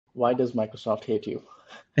Why does Microsoft hate you?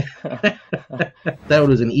 That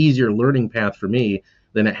was an easier learning path for me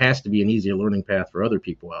than it has to be an easier learning path for other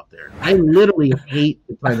people out there. I literally hate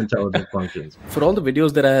the time intelligence functions. For all the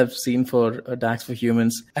videos that I have seen for DAX for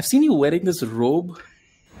Humans, I've seen you wearing this robe.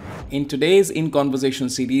 In today's In Conversation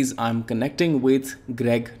series, I'm connecting with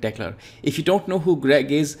Greg Deckler. If you don't know who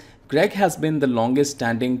Greg is, Greg has been the longest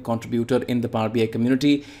standing contributor in the Power BI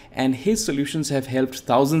community, and his solutions have helped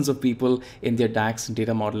thousands of people in their DAX,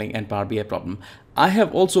 data modeling, and Power BI problem. I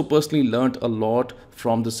have also personally learned a lot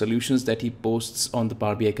from the solutions that he posts on the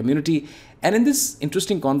Power BI community. And in this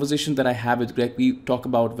interesting conversation that I have with Greg, we talk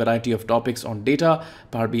about a variety of topics on data,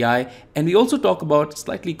 Power BI, and we also talk about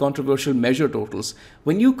slightly controversial measure totals.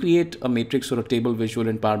 When you create a matrix or a table visual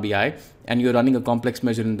in Power BI and you're running a complex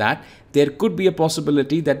measure in that, there could be a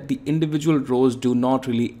possibility that the individual rows do not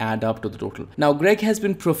really add up to the total. Now, Greg has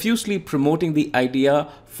been profusely promoting the idea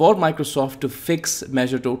for Microsoft to fix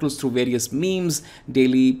measure totals through various memes,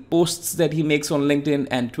 daily posts that he makes on LinkedIn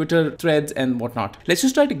and Twitter threads and whatnot. Let's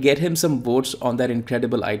just try to get him some votes on that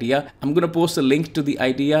incredible idea. I'm going to post a link to the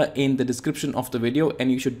idea in the description of the video,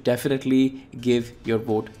 and you should definitely give your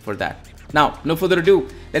vote for that. Now, no further ado,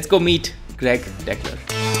 let's go meet Greg Deckler.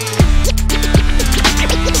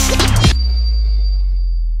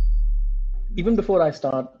 Even before I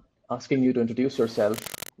start asking you to introduce yourself,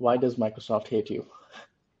 why does Microsoft hate you?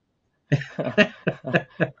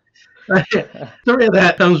 Story of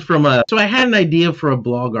that comes from so I had an idea for a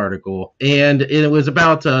blog article, and it was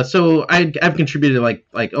about so I've contributed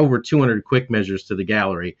like over 200 quick measures to the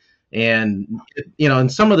gallery, and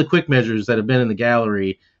and some of the quick measures that have been in the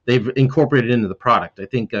gallery they've incorporated into the product. I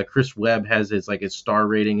think Chris Webb has his star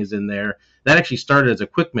rating is in there. That actually started as a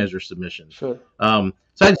quick measure submission. Sure.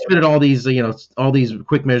 So I submitted all these all these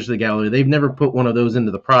quick measures to the gallery. They've never put one of those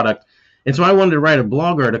into the product, and so I wanted to write a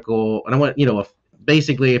blog article, and I want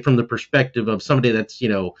basically from the perspective of somebody that's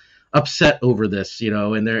upset over this,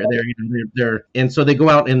 and they're and so they go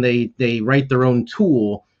out and they write their own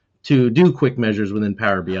tool to do quick measures within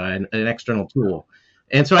Power BI, an external tool.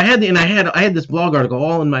 And so I had this blog article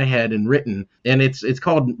all in my head and written, and it's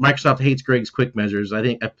called Microsoft Hates Greg's Quick Measures. I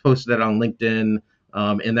think I posted that on LinkedIn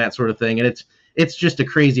and that sort of thing, and it's just a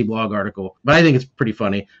crazy blog article, but I think it's pretty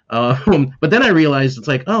funny. But then I realized it's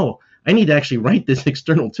like, oh, I need to actually write this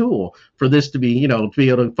external tool for this to be, to be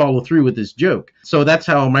able to follow through with this joke. So that's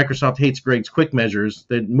how Microsoft Hates Greg's Quick Measures,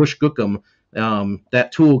 the Mush Gookum,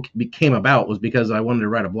 that tool came about, was because I wanted to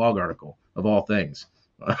write a blog article of all things.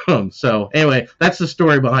 So anyway, that's the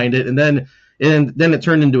story behind it. And then it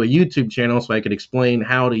turned into a YouTube channel so I could explain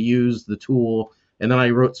how to use the tool. And then I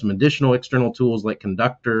wrote some additional external tools like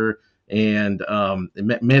Conductor and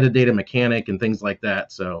metadata mechanic and things like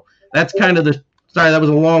that. So that's kind of sorry, that was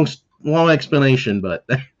a long explanation, but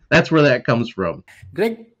that's where that comes from.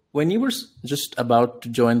 Greg, when you were just about to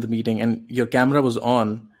join the meeting and your camera was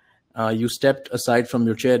on, you stepped aside from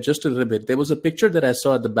your chair just a little bit. There was a picture that I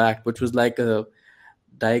saw at the back, which was like a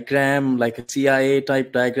diagram, like a CIA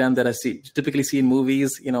type diagram that I typically see in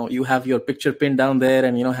movies. You have your picture pinned down there,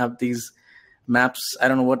 and have these maps. I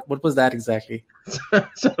don't know what was that exactly.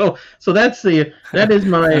 So that is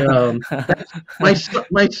my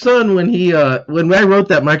son when I wrote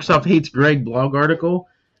that Microsoft Hates Greg blog article,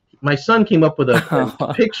 my son came up with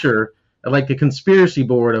a picture of like a conspiracy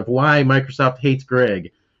board of why Microsoft hates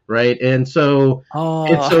Greg, right? And so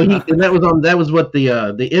that was what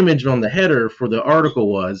the image on the header for the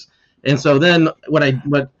article was. And so then what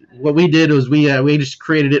we did was we just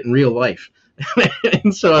created it in real life.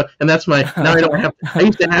 and that's now I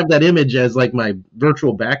used to have that image as like my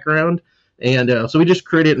virtual background, and so we just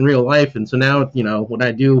create it in real life. And so now when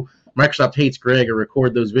I do Microsoft Hates Greg or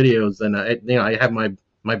record those videos, then I have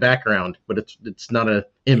my background, but it's not an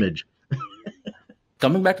image.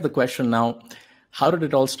 Coming back to the question now, how did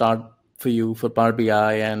it all start for you for Power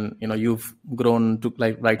BI? And you've grown to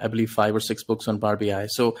write I believe 5 or 6 books on Power BI.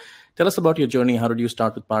 So tell us about your journey. How did you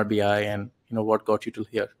start with Power BI, and what got you to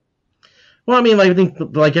here? Well, I mean, I think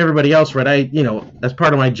like everybody else, right? As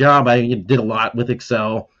part of my job, I did a lot with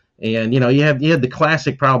Excel, and you had the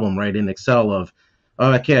classic problem, right, in Excel of,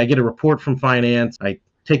 oh, okay, I get a report from finance, I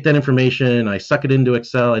take that information, I suck it into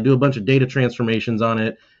Excel, I do a bunch of data transformations on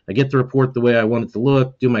it, I get the report the way I want it to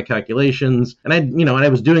look, do my calculations, and I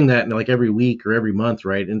was doing that like every week or every month,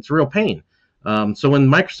 right? And it's a real pain. So when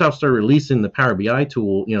Microsoft started releasing the Power BI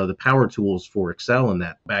tool, the Power Tools for Excel and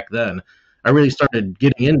that back then, I really started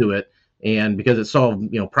getting into it. And because it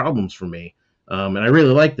solved problems for me, and I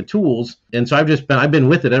really like the tools, and so I've been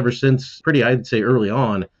with it ever since I'd say early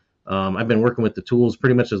on. I've been working with the tools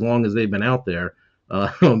pretty much as long as they've been out there,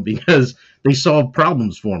 because they solve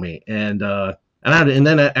problems for me, and And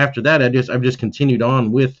then after that, I've just continued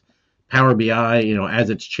on with Power BI, as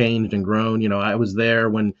it's changed and grown. I was there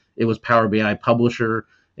when it was Power BI Publisher,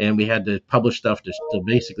 and we had to publish stuff to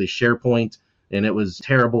basically SharePoint, and it was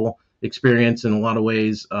terrible experience in a lot of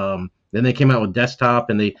ways. Then they came out with desktop,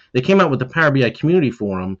 and they came out with the Power BI Community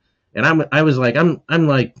Forum, and I'm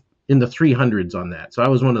like in the 300s on that. So I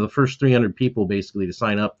was one of the first 300 people basically to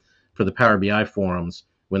sign up for the Power BI forums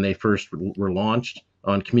when they first were launched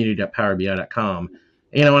on community.powerbi.com.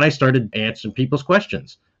 And I started answering people's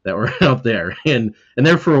questions that were out there. And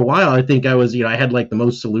there for a while, I think I was, I had like the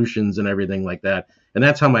most solutions and everything like that. And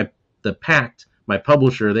that's how the Pact, my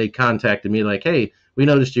publisher, they contacted me like, hey, we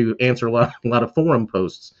noticed you answer a lot of forum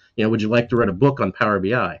posts. Would you like to write a book on Power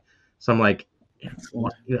BI? So I'm like,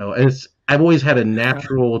 I've always had a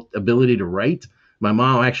natural ability to write. My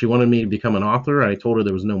mom actually wanted me to become an author. I told her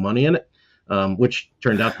there was no money in it, which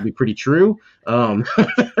turned out to be pretty true. But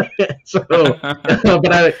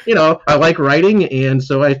I like writing, and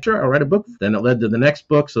so I'll write a book. Then it led to the next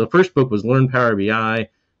book. So the first book was Learn Power BI.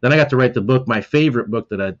 Then I got to write the book. My favorite book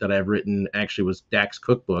that I've written actually was DAX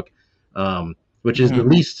Cookbook, which is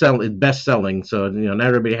the best selling. So not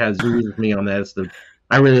everybody has agrees with me on that.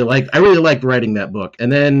 I really liked writing that book.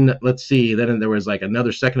 And then let's see, then there was like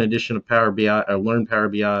another second edition of Power BI, Learn Power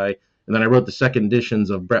BI, and then I wrote the second editions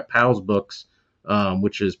of Brett Powell's books,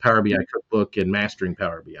 which is Power BI Cookbook and Mastering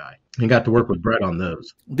Power BI, and got to work with Brett on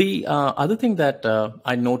those. The other thing that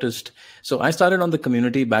I noticed, so I started on the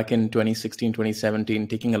community back in 2016, 2017,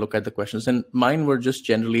 taking a look at the questions, and mine were just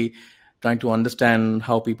generally trying to understand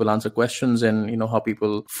how people answer questions and how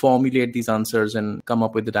people formulate these answers and come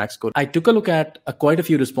up with the DAX code. I took a look at quite a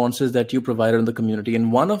few responses that you provided in the community,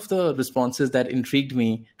 and one of the responses that intrigued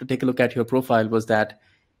me to take a look at your profile was that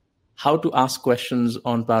how to ask questions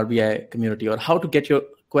on Power BI Community, or how to get your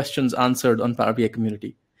questions answered on Power BI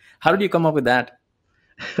Community. How did you come up with that?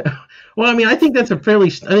 Well, I think that's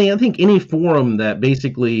I think any forum that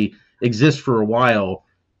basically exists for a while,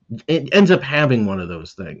 it ends up having one of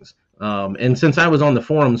those things. And since I was on the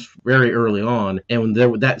forums very early on,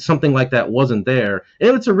 and something like that wasn't there,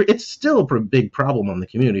 and it's still a big problem on the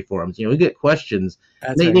community forums. We get questions,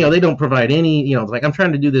 they don't provide any, it's like I'm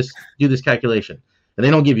trying to do this calculation, and they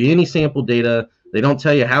don't give you any sample data. They don't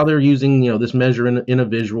tell you how they're using, this measure in a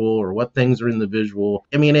visual, or what things are in the visual.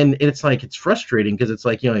 And it's like, it's frustrating because it's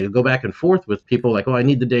like, you go back and forth with people like, oh, I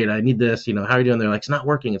need the data, I need this, how are you doing? They're like, it's not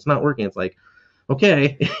working. It's like,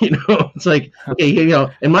 okay, it's like, okay,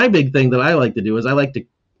 and my big thing that I like to do is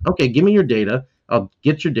okay, give me your data. I'll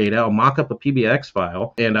get your data. I'll mock up a PBX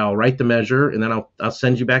file, and I'll write the measure, and then I'll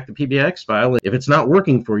send you back the PBX file. If it's not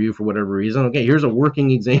working for you for whatever reason, okay, here's a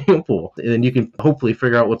working example, and then you can hopefully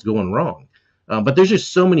figure out what's going wrong. But there's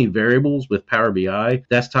just so many variables with Power BI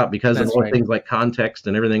desktop because of all things like context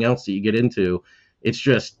and everything else that you get into. It's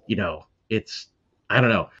just, I don't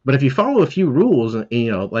know. But if you follow a few rules,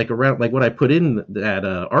 like what I put in that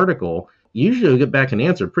article, usually you'll get back an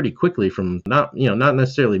answer pretty quickly from not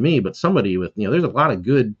necessarily me, but somebody with, there's a lot of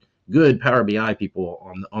good Power BI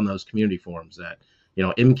people on those community forums that,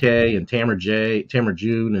 MK and Tamara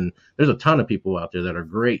June, and there's a ton of people out there that are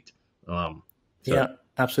great. Yeah,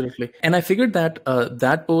 absolutely. And I figured that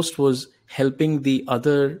that post was helping the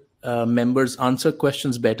other members answer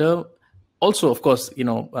questions better. Also, of course,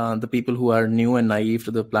 the people who are new and naive to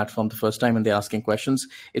the platform the first time and they're asking questions,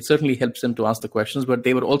 it certainly helps them to ask the questions, but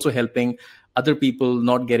they were also helping other people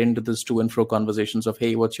not get into this to and fro conversations of,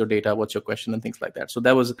 hey, what's your data? What's your question? And things like that. So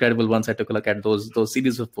that was incredible once I took a look at those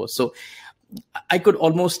series of posts. So I could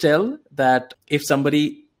almost tell that if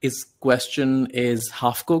somebody's question is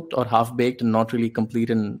half cooked or half baked and not really complete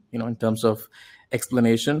in terms of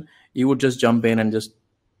explanation, you would just jump in and just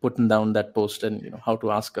putting down that post and how to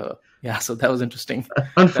ask so that was interesting.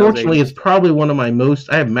 Unfortunately, it's probably one of my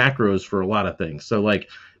I have macros for a lot of things. So like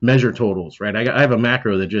measure totals, right? I have a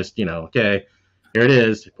macro that just, okay, here it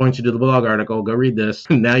is. It points you to the blog article. Go read this.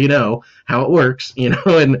 Now you know how it works, and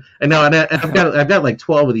now I've got like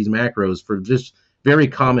 12 of these macros for just very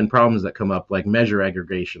common problems that come up, like measure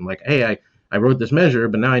aggregation. Like, hey, I wrote this measure,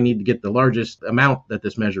 but now I need to get the largest amount that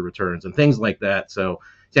this measure returns and things like that. So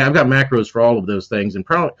yeah, I've got macros for all of those things. And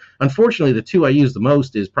unfortunately, the two I use the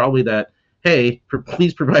most is probably that, hey,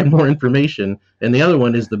 please provide more information. And the other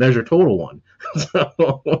one is the measure total one.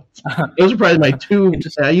 So those are probably my two.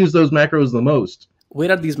 I use those macros the most. Where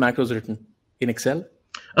are these macros written? In Excel?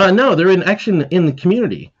 No, they're in the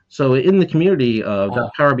community. So in the community of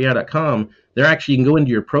powerbi.com, they're actually, you can go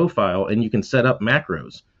into your profile and you can set up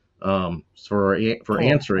macros for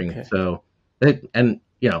answering. Okay. So, and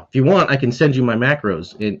if you want, I can send you my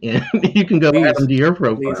macros, and you can go add them Please, to your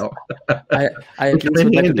please. profile. I Which at come least in would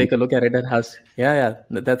like to handy. take a look at it. That has,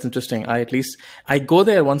 that's interesting. I go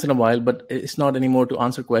there once in a while, but it's not anymore to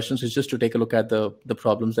answer questions. It's just to take a look at the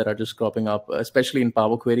problems that are just cropping up, especially in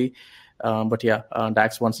Power Query. But yeah,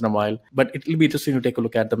 DAX once in a while. But it'll be interesting to take a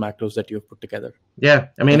look at the macros that you've put together. Yeah,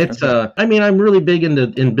 I mean it's Definitely. I'm really big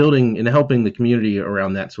in building and helping the community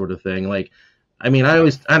around that sort of thing. Like, I mean, I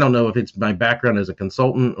don't know if it's my background as a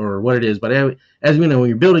consultant or what it is, but as you know, when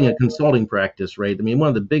you're building a consulting practice, right? I mean, one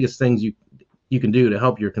of the biggest things you can do to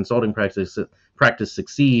help your consulting practice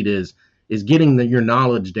succeed is getting your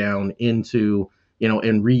knowledge down into,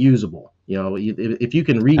 and reusable. If you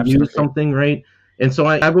can reuse Absolutely. something, right? And so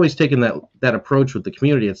I've always taken that approach with the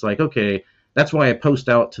community. It's like, okay, that's why I post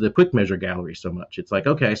out to the quick measure gallery so much. It's like,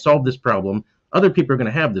 okay, I solved this problem. Other people are going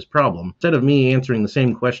to have this problem. Instead of me answering the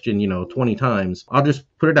same question, 20 times, I'll just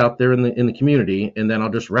put it out there in the community, and then I'll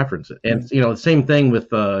just reference it. And the same thing with,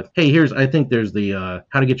 hey, I think there's the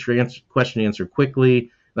how to get your question answered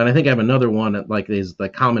quickly. Then I think I have another one that like is the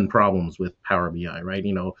common problems with Power BI, right?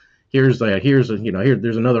 There's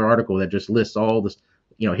another article that just lists all this.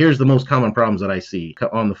 Here's the most common problems that I see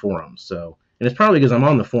on the forums. So, and it's probably because I'm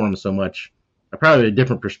on the forums so much. I probably have a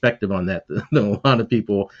different perspective on that than a lot of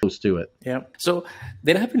people close to it. Yeah. So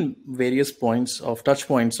there have been various touch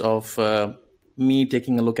points of me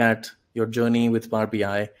taking a look at your journey with Power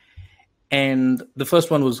BI. And the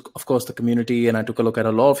first one was, of course, the community. And I took a look at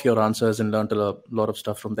a lot of your answers and learned a lot of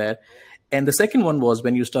stuff from there. And the second one was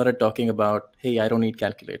when you started talking about, hey, I don't need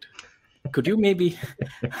Calculate. Could you maybe,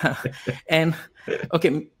 and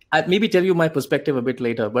okay, I maybe tell you my perspective a bit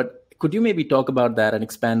later, but could you maybe talk about that and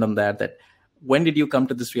expand on that when did you come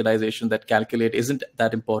to this realization that Calculate isn't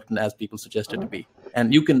that important as people suggest it to be?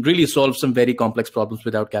 And you can really solve some very complex problems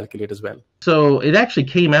without Calculate as well. So it actually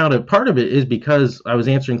came out of part of it is because I was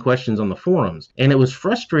answering questions on the forums, and it was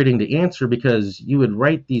frustrating to answer because you would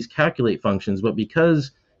write these calculate functions, but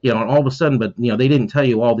because, all of a sudden, they didn't tell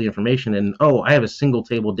you all the information, and, oh, I have a single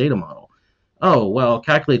table data model. Oh, well,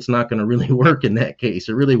 calculate's not going to really work in that case.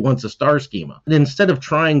 It really wants a star schema. And instead of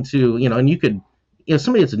trying to, and you could,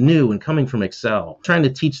 somebody that's new and coming from Excel, trying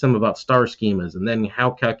to teach them about star schemas and then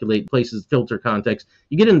how calculate places, filter context,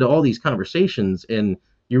 you get into all these conversations and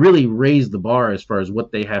you really raise the bar as far as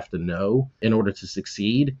what they have to know in order to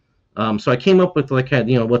succeed. So I came up with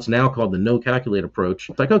what's now called the no calculate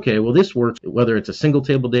approach. It's like, okay, well, this works whether it's a single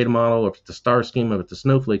table data model, or if it's a star schema, if it's a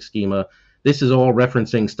snowflake schema. This is all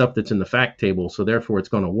referencing stuff that's in the fact table, so therefore it's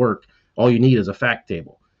going to work. All you need is a fact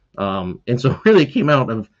table. And so really it came out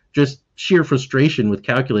of just sheer frustration with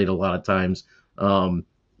Calculate a lot of times. I'll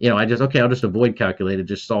just avoid Calculate. It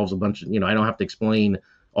just solves a bunch of, I don't have to explain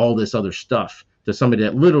all this other stuff to somebody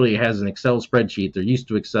that literally has an Excel spreadsheet. They're used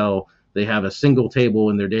to Excel. They have a single table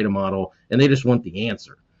in their data model, and they just want the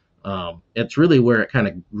answer. It's really where it kind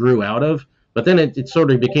of grew out of. But then it sort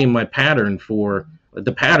of became my pattern for,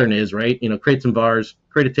 the pattern is, right, create some vars,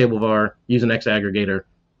 create a table var, use an X aggregator,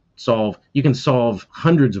 solve. You can solve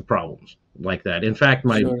hundreds of problems like that. In fact,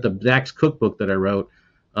 the DAX cookbook that I wrote,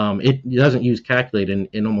 it doesn't use Calculate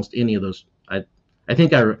in almost any of those. I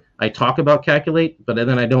think I talk about Calculate, but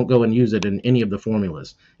then I don't go and use it in any of the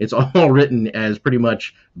formulas. It's all written as pretty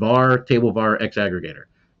much var, table var, X aggregator,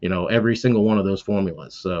 every single one of those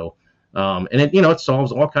formulas. So, and it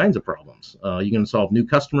solves all kinds of problems. You can solve new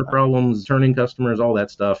customer problems, turning customers, all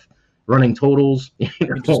that stuff, running totals, and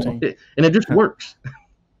it just works.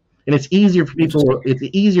 And it's easier for people. It's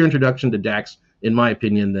an easier introduction to DAX, in my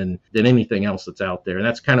opinion, than anything else that's out there. And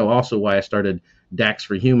that's kind of also why I started DAX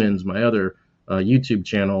for Humans, my other YouTube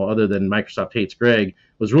channel, other than Microsoft Hates Greg,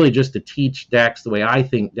 was really just to teach DAX the way I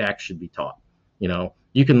think DAX should be taught.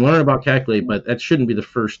 You can learn about Calculate, but that shouldn't be the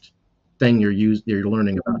first thing you're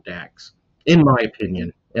learning about DAX, in my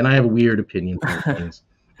opinion. And I have a weird opinion on things.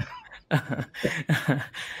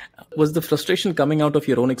 Was the frustration coming out of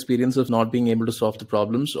your own experience of not being able to solve the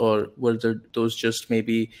problems, or were those just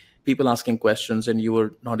maybe people asking questions and you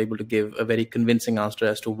were not able to give a very convincing answer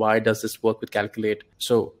as to why does this work with Calculate?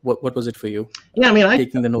 So what was it for you? Yeah, I mean,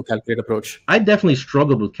 taking the no Calculate approach. I definitely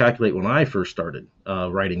struggled with Calculate when I first started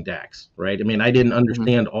writing DAX, right? I mean, I didn't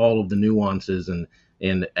understand all of the nuances and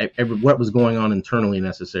what was going on internally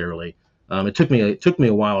necessarily. It took me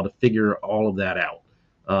a while to figure all of that out.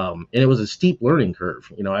 And it was a steep learning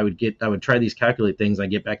curve. I would try these Calculate things. I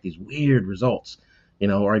get back these weird results,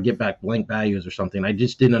 or I get back blank values or something. I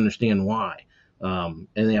just didn't understand why.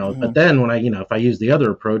 But then when if I used the other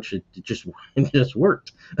approach, it just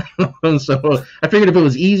worked. So I figured if it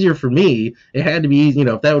was easier for me, it had to be easy.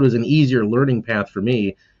 If that was an easier learning path for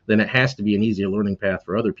me, then it has to be an easier learning path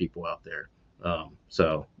for other people out there.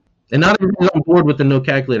 And not everybody's on board with the no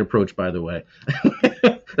calculator approach, by the way.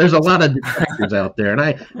 There's a lot of detractors out there, and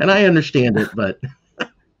I understand it, but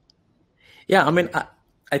yeah, I mean,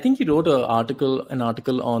 I think you wrote an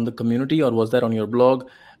article on the community, or was that on your blog,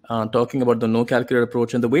 talking about the no calculator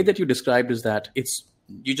approach. And the way that you described is that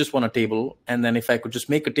you just want a table, and then if I could just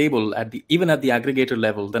make a table even at the aggregator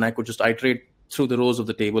level, then I could just iterate through the rows of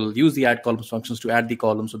the table, use the add columns functions to add the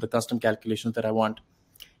columns with the custom calculations that I want,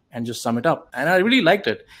 and just sum it up. And I really liked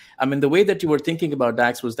it. I mean, the way that you were thinking about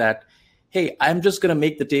DAX was that, hey, I'm just going to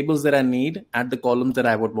make the tables that I need at the columns that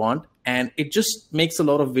I would want. And it just makes a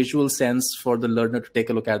lot of visual sense for the learner to take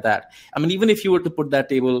a look at that. I mean, even if you were to put that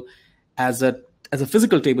table as a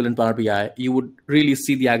physical table in Power BI, you would really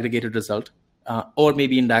see the aggregated result, or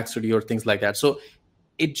maybe in DAX Studio or things like that. So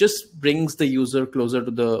it just brings the user closer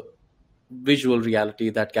to the visual reality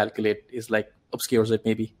that Calculate is like obscures it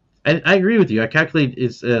maybe. I agree with you. Calculate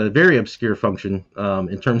is a very obscure function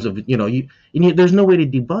in terms of, there's no way to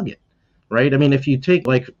debug it, right? I mean, if you take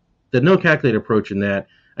like the no calculate approach in that,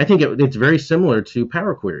 I think it's very similar to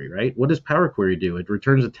Power Query, right? What does Power Query do? It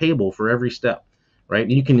returns a table for every step, right?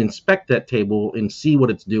 And you can inspect that table and see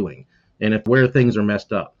what it's doing and where things are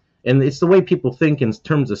messed up. And it's the way people think in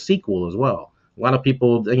terms of SQL as well. A lot of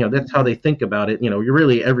people, that's how they think about it. You're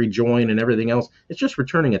really every join and everything else, it's just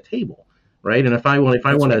returning a table. Right, and if I want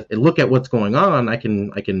to look at what's going on, I can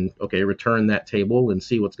return that table and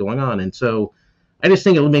see what's going on. And so I just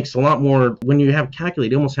think it makes a lot more when you have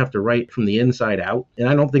calculate. You almost have to write from the inside out, and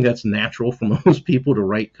I don't think that's natural for most people to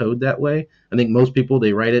write code that way. I think most people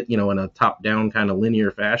they write it in a top down kind of linear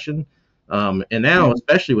fashion. And now,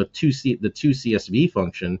 especially with the 2CSV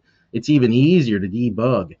function, it's even easier to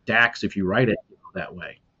debug DAX if you write it that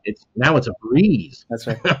way. It's a breeze. That's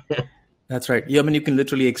right. That's right. Yeah, I mean, you can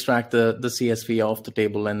literally extract the CSV off the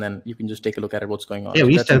table, and then you can just take a look at what's going on. Yeah,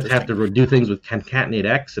 we used to have to do things with concatenate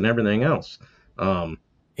X and everything else. Yeah.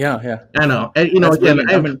 I know.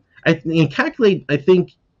 And, in Calculate, I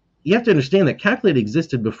think you have to understand that Calculate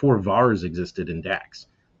existed before VARs existed in DAX.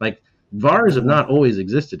 Like, VARs have not always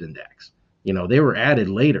existed in DAX. They were added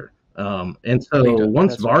later. And so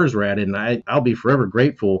once VARs were added, and I'll be forever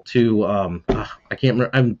grateful to, I can't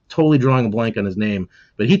remember, I'm totally drawing a blank on his name,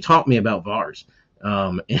 but he taught me about VARs.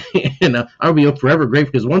 And I'll be forever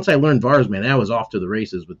grateful because once I learned VARs, man, I was off to the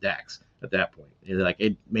races with DAX at that point.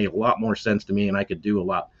 It made a lot more sense to me, and I could do a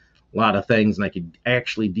lot of things, and I could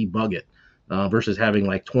actually debug it versus having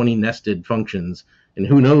like 20 nested functions, and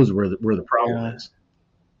who knows where the problem is.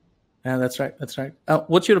 Yeah, that's right.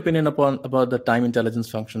 What's your opinion about the time intelligence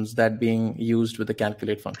functions that being used with the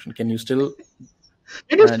calculate function? Can you still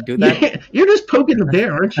do that? You're just poking the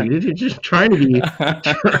bear, aren't you? You're just trying to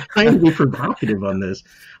be provocative on this.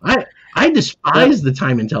 I despise the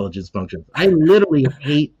time intelligence functions. I literally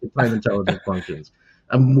hate the time intelligence functions.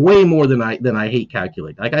 Way more than I hate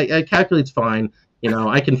calculate. Like I calculate's fine.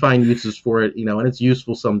 I can find uses for it. And it's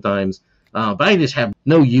useful sometimes. But I just have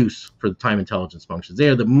no use for the time intelligence functions. They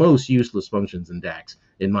are the most useless functions in DAX,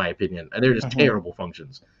 in my opinion. They're just terrible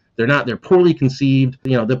functions. They're poorly conceived.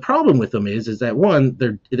 The problem with them is that one,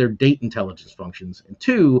 they're date intelligence functions, and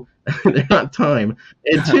two, they're not time,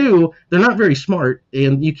 and two, they're not very smart,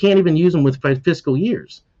 and you can't even use them with fiscal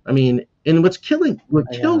years. I mean, and what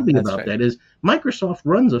kills me about that is Microsoft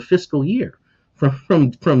runs a fiscal year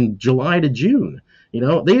from July to June.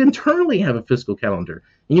 They internally have a fiscal calendar,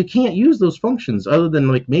 and you can't use those functions other than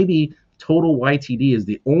like maybe total YTD is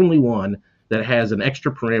the only one that has an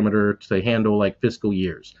extra parameter to handle like fiscal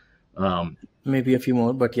years. Maybe a few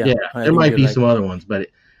more, but yeah, there might be some other ones, but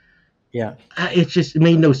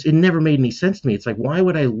it never made any sense to me. It's like, why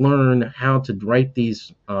would I learn how to write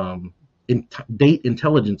these date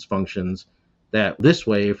intelligence functions that this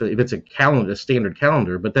way if it's a standard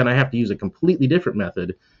calendar, but then I have to use a completely different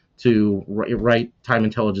method to write time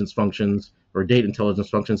intelligence functions or date intelligence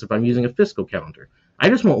functions if I'm using a fiscal calendar. I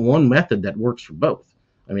just want one method that works for both.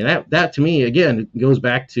 I mean, that to me, again, goes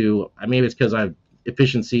back to, maybe it's because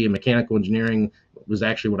efficiency and mechanical engineering was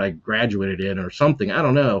actually what I graduated in or something. I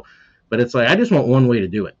don't know. But it's like, I just want one way to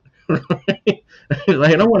do it. Right?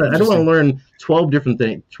 Like, I don't want to learn 12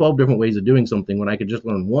 different ways of doing something when I could just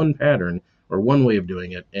learn one pattern or one way of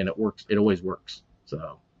doing it, and it works. It always works.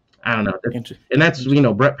 So I don't know. And that's,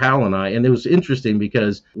 Brett Powell and I, and it was interesting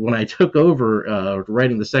because when I took over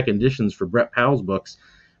writing the second editions for Brett Powell's books,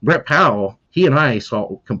 Brett Powell, he and I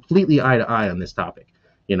saw completely eye to eye on this topic,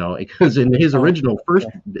 because in his original first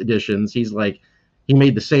editions, he's like, he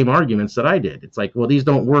made the same arguments that I did. It's like, well, these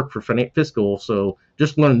don't work for fiscal, so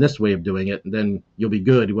just learn this way of doing it, and then you'll be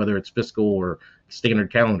good, whether it's fiscal or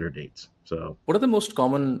standard calendar dates. So what are the most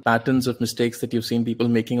common patterns of mistakes that you've seen people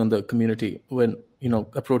making on the community when,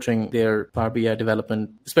 approaching their Power BI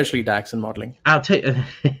development, especially DAX and modeling? I'll tell you,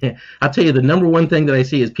 I'll tell you the number one thing that I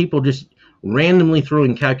see is people just randomly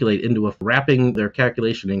throwing calculate into wrapping their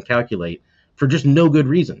calculation in calculate for just no good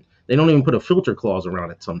reason. They don't even put a filter clause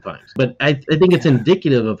around it sometimes. But I think it's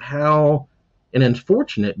indicative of how, and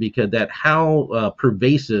unfortunate because how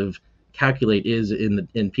pervasive calculate is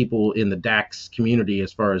in people in the DAX community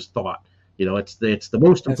as far as thought. It's the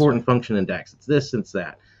most important function in DAX. It's this, it's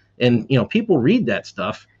that. And, people read that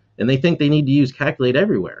stuff and they think they need to use calculate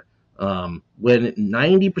everywhere. When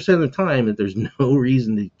 90% of the time, there's no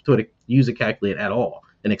reason to use a calculate at all,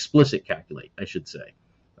 an explicit calculate, I should say.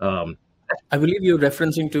 I believe you're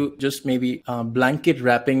referencing to just maybe blanket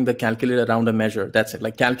wrapping the calculate around a measure. That's it,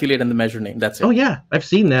 like calculate and the measure name. That's it. Oh yeah, I've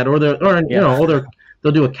seen that. Or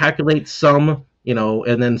they'll do a calculate sum,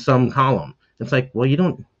 and then sum column. It's like, well, you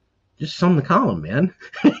don't just sum the column, man.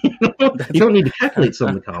 You don't need to calculate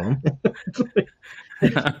sum the column.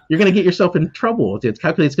 You're going to get yourself in trouble.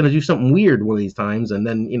 Calculate's going to do something weird one of these times, and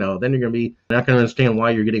then you're going to be not going to understand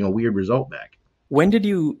why you're getting a weird result back. When did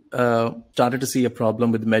you started to see a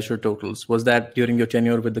problem with measure totals? Was that during your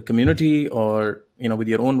tenure with the community, or with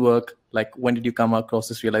your own work? Like, when did you come across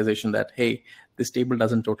this realization that, hey, this table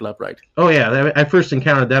doesn't total up right? Oh yeah, I first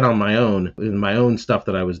encountered that on my own, in my own stuff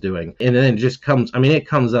that I was doing, and then it just comes. I mean, it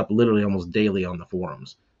comes up literally almost daily on the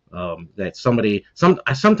forums. That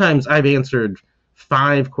sometimes I've answered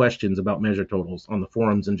 5 questions about measure totals on the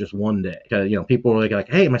forums in just one day. People were like,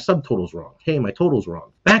 hey, my subtotal's wrong. Hey, my total's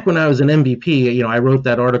wrong. Back when I was an MVP, I wrote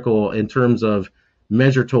that article in terms of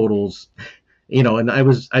measure totals, and I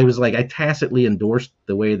was like, I tacitly endorsed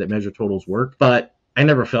the way that measure totals work, but I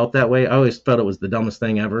never felt that way. I always thought it was the dumbest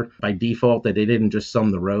thing ever by default that they didn't just sum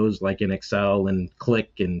the rows like in Excel and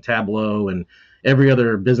Click and Tableau and every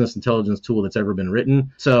other business intelligence tool that's ever been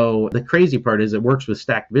written. So the crazy part is it works with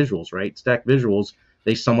stacked visuals, right? Stacked visuals,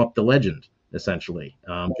 they sum up the legend, essentially,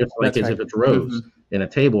 just like if it's rows in a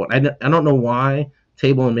table. I don't know why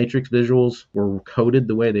table and matrix visuals were coded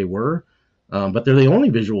the way they were, but they're the only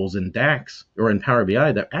visuals in DAX or in Power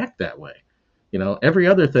BI that act that way. Every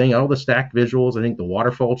other thing, all the stacked visuals, I think the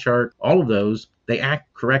waterfall chart, all of those, they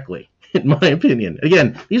act correctly, in my opinion.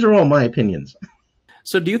 Again, these are all my opinions.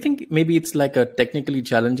 So do you think maybe it's like a technically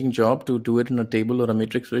challenging job to do it in a table or a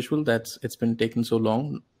matrix visual it's been taken so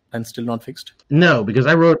long and still not fixed? No, because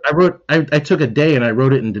I took a day and I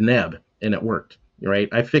wrote it in Deneb and it worked, right?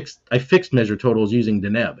 I fixed measure totals using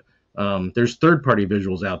Deneb. There's third-party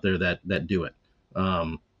visuals out there that do it.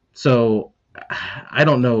 So I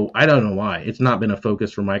don't know why. It's not been a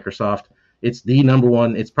focus for Microsoft. It's the number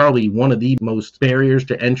one. It's probably one of the most barriers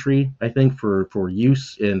to entry, I think, for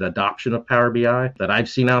use and adoption of Power BI that I've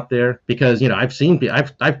seen out there. Because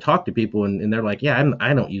I've talked to people and they're like, yeah,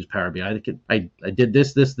 I don't use Power BI. I did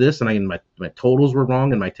this, and my totals were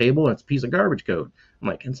wrong in my table. And it's a piece of garbage code. I'm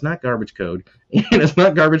like, it's not garbage code and it's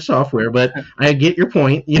not garbage software. But I get your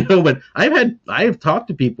point, But I have talked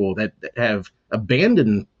to people that have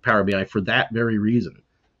abandoned Power BI for that very reason.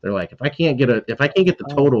 They're like, if I can't get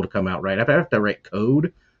the total to come out right, if I have to write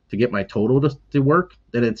code to get my total to work,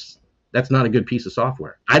 then that's not a good piece of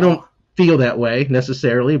software. I don't feel that way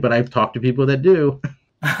necessarily, but I've talked to people that do.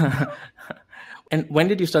 And when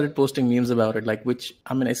did you started posting memes about it? Like it's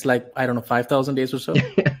like, I don't know, 5,000 days or so?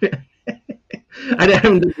 I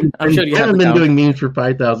haven't been doing memes for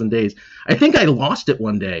 5,000 days. I think I lost it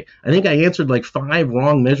one day. I think I answered like 5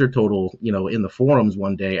 wrong measure total, in the forums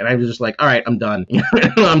one day, and I was just like, all right, I'm done.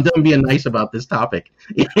 I'm done being nice about this topic.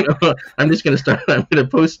 I'm just going to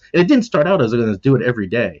post. And it didn't start out as I was going to do it every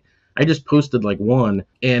day. I just posted like one,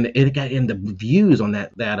 and it got in the views on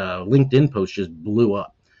that LinkedIn post just blew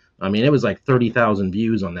up. I mean, it was like 30,000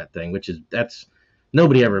 views on that thing, that's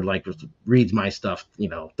nobody ever reads my stuff.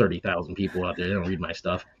 30,000 people out there, they don't read my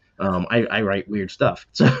stuff. I write weird stuff.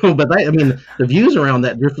 So, but the views around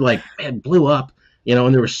that just it blew up,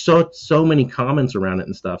 and there were so many comments around it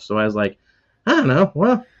and stuff. So I was like, I don't know.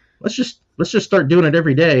 Well, let's just start doing it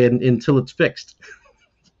every day until it's fixed.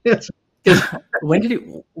 When did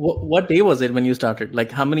you? What day was it when you started?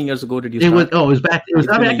 Like, how many years ago did you start? It was back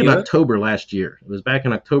in October last year. It was back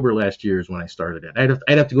in October last year is when I started it.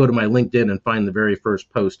 I'd have to go to my LinkedIn and find the very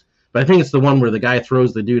first post, but I think it's the one where the guy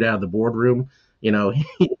throws the dude out of the boardroom. And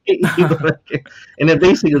then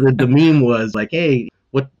basically the meme was like, hey,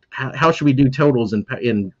 how should we do totals in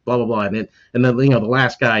blah blah blah, and then the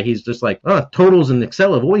last guy, he's just like, totals in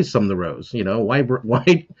Excel have always summed the rows,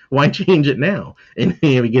 why change it now? And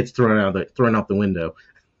he gets thrown out the window.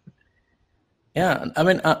 Yeah, I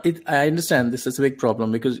mean, I understand this is a big problem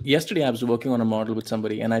because yesterday I was working on a model with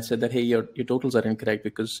somebody and I said that, hey, your totals are incorrect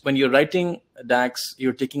because when you're writing DAX,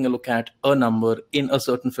 you're taking a look at a number in a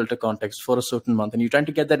certain filter context for a certain month and you're trying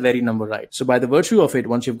to get that very number right. So by the virtue of it,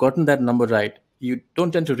 once you've gotten that number right, you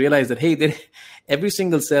don't tend to realize that, hey, every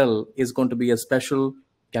single cell is going to be a special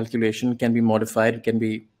calculation, can be modified, can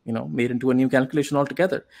be, made into a new calculation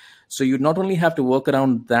altogether. So you not only have to work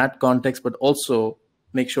around that context, but also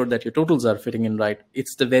make sure that your totals are fitting in right.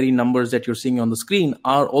 It's the very numbers that you're seeing on the screen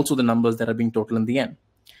are also the numbers that are being total in the end.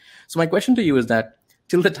 So my question to you is that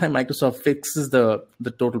till the time Microsoft fixes the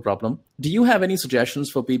total problem, do you have any suggestions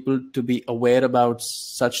for people to be aware about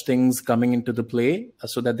such things coming into the play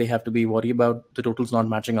so that they have to be worried about the totals not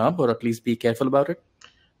matching up or at least be careful about it?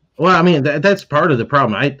 Well, I mean, that's part of the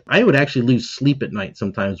problem. I would actually lose sleep at night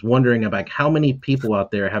sometimes wondering about how many people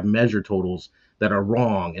out there have measure totals that are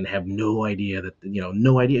wrong and have no idea that,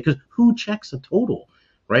 no idea. Because who checks a total,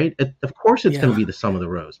 right? Of course it's going to Yeah, be the sum of the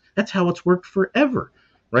rows. That's how it's worked forever,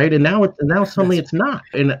 right? And now suddenly that's it's not.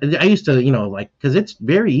 And I used to, like, because it's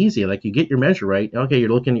very easy. Like, you get your measure right. Okay, you're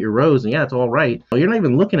looking at your rows, and yeah, it's all right. Well, you're not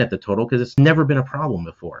even looking at the total because it's never been a problem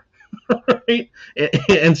before. Right?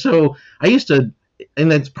 And so I used to,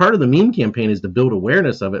 and that's part of the meme campaign, is to build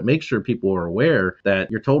awareness of it, make sure people are aware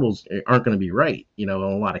that your totals aren't going to be right, in a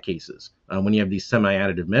lot of cases when you have these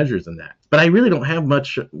semi-additive measures in that. But I really don't have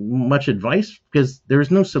much advice because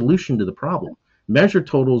there's no solution to the problem. Measure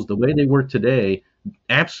totals the way they work today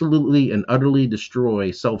absolutely and utterly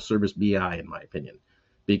destroy self-service BI, in my opinion,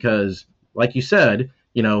 because like you said,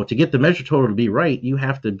 to get the measure total to be right, you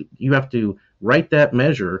have to write that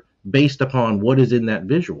measure based upon what is in that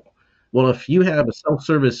visual. Well, if you have a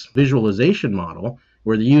self-service visualization model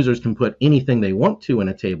where the users can put anything they want to in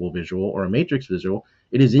a table visual or a matrix visual,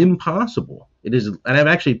 it is impossible. It is, and I've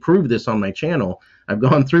actually proved this on my channel. I've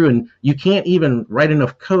gone through, and you can't even write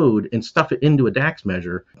enough code and stuff it into a DAX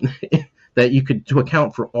measure that you could to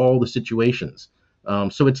account for all the situations.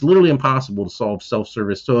 So it's literally impossible to solve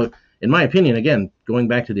self-service. So in my opinion, again, going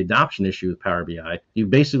back to the adoption issue with Power BI, you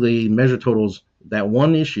basically measure totals, that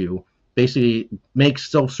one issue basically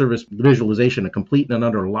makes self-service visualization a complete and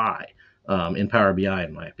utter lie in Power BI,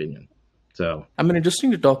 in my opinion. So I mean,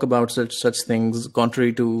 interesting to talk about such things,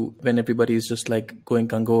 contrary to when everybody is just like going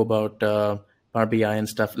gung-ho about Power BI and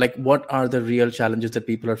stuff. Like, what are the real challenges that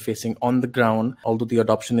people are facing on the ground? Although the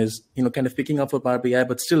adoption is, kind of picking up for Power BI,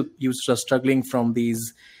 but still users are struggling from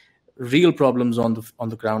these real problems on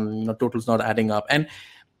the ground. Totals not adding up, and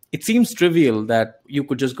it seems trivial that you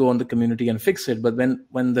could just go on the community and fix it, but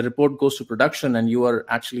when the report goes to production and you are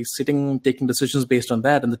actually sitting taking decisions based on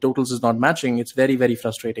that and the totals is not matching, it's very, very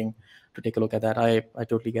frustrating to take a look at that. I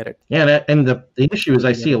totally get it. yeah, and the issue is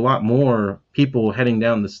I see a lot more people heading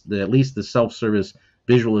down at least the self-service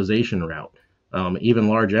visualization route. Even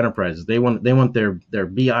large enterprises, they want their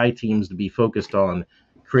BI teams to be focused on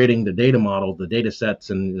creating the data model, the data sets,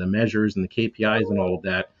 and the measures and the KPIs and all of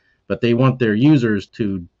that. But they want their users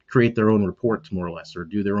to create their own reports, more or less, or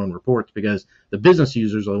do their own reports, because the business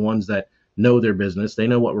users are the ones that know their business. They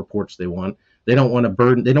know what reports they want. They don't want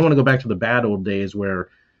to go back to the bad old days where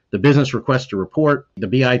the business requests a report, the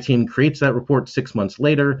BI team creates that report 6 months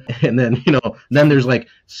later, and then then there's like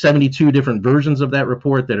 72 different versions of that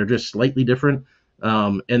report that are just slightly different.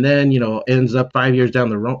 And then ends up 5 years down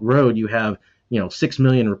the road, you have 6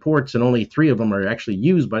 million reports and only 3 of them are actually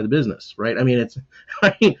used by the business, right? I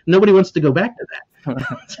mean, nobody wants to go back to that.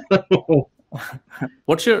 So,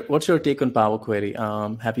 What's your take on Power Query?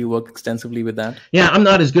 Have you worked extensively with that? yeah, I'm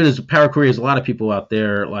not as good as Power Query as a lot of people out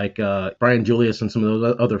there, like Brian Julius and some of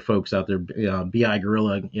those other folks out there, BI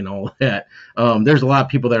Gorilla, all that. There's a lot of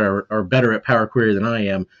people that are better at Power Query than I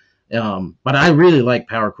am. But I really like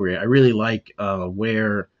Power Query. I really like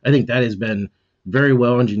where I think that has been very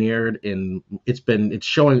well engineered, and it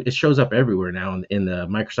shows up everywhere now in the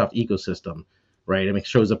Microsoft ecosystem, right? I mean, it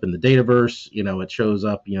shows up in the Dataverse. It shows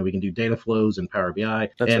up. We can do data flows in Power BI,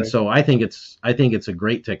 That's and right. so I think it's a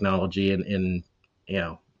great technology, and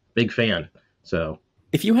big fan. So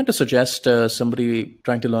If you had to suggest somebody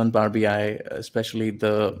trying to learn Power BI, especially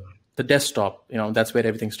the desktop, that's where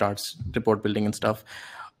everything starts, report building and stuff.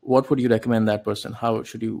 What would you recommend that person? How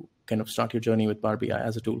should you kind of start your journey with Power BI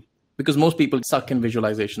as a tool? Because most people suck in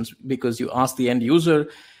visualizations because you ask the end user,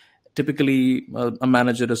 typically a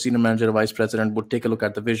manager, a senior manager, a vice president would take a look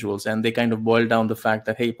at the visuals and they kind of boil down the fact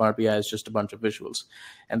that, hey, Power BI is just a bunch of visuals.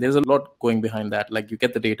 And there's a lot going behind that. Like, you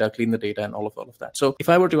get the data, clean the data, and all of that. So if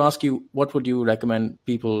I were to ask you, what would you recommend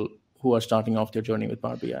people who are starting off their journey with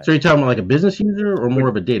Power BI? you're talking about like a business user or more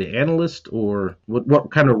of a data analyst, or what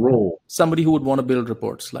kind of role? Somebody who would want to build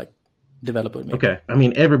reports, like developer maybe. Okay. I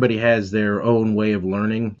mean, everybody has their own way of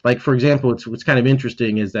learning. Like, for example, it's what's kind of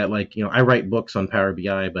interesting is that, like, I write books on Power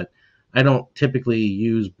BI, but I don't typically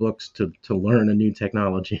use books to learn a new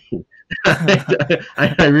technology.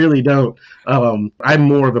 I really don't. I'm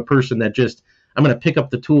more of a person that just, I'm going to pick up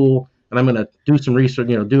the tool and I'm going to do some research,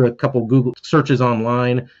 do a couple Google searches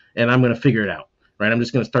online, and I'm going to figure it out. Right. I'm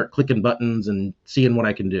just going to start clicking buttons and seeing what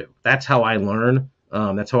I can do. That's how I learn.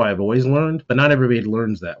 That's how I've always learned, but not everybody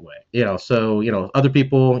learns that way. So other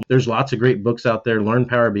people. There's lots of great books out there. Learn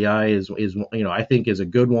Power BI is I think is a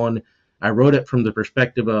good one. I wrote it from the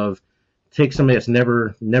perspective of take somebody that's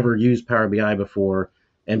never used Power BI before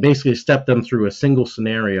and basically step them through a single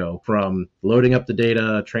scenario from loading up the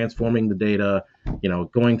data, transforming the data,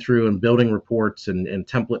 going through and building reports and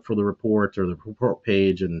template for the report or the report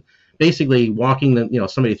page, and basically walking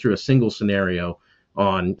somebody through a single scenario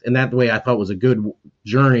and that way I thought was a good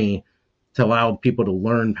journey to allow people to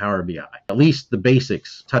learn Power BI. At least the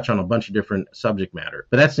basics, touch on a bunch of different subject matter.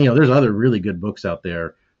 But that's, there's other really good books out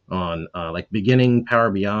there on like Beginning Power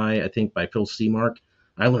BI, I think by Phil Seamark.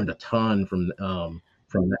 I learned a ton from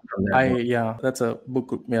that book. Yeah, that's a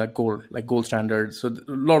book, yeah, gold standard. So a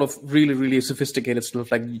lot of really, really sophisticated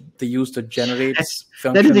stuff, like they use the generates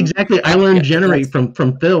function. That is exactly, I learned generate from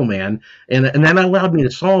Phil, man. And that allowed me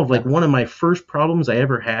to solve like one of my first problems I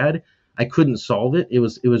ever had. I couldn't solve it. It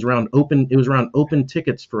was around open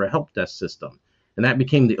tickets for a help desk system. And that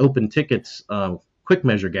became the open tickets quick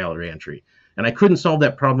measure gallery entry. And I couldn't solve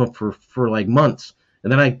that problem for like months.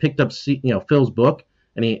 And then I picked up Phil's book,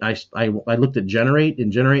 and I looked at generate,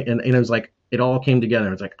 and it was like it all came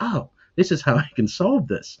together. It's like, oh, this is how I can solve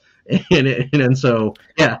this. And so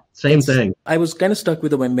yeah, same thing. I was kind of stuck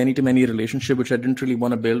with a many-to-many relationship, which I didn't really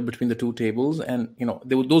want to build between the two tables, and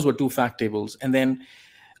those were two fact tables. And then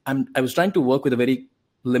I was trying to work with a very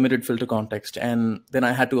limited filter context, and then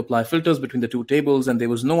I had to apply filters between the two tables, and there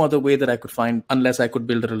was no other way that I could find unless I could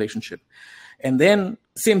build a relationship. And then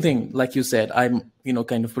same thing, like you said, I'm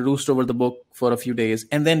kind of perused over the book for a few days,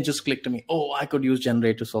 and then just clicked to me, oh, I could use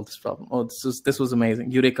generate to solve this problem. Oh, this was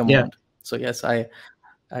amazing. Eureka moment. So yes, I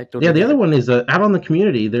totally. Yeah, the other one is out on the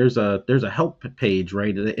community. There's a help page,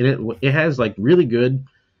 right? It has like really good.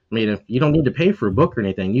 I mean, if you don't need to pay for a book or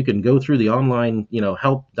anything, you can go through the online,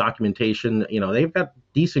 help documentation. They've got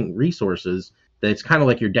decent resources. That's kind of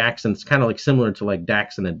like your DAX, and it's kind of like similar to like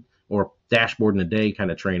DAX or dashboard in a day kind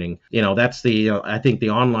of training. That's I think the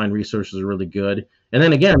online resources are really good. And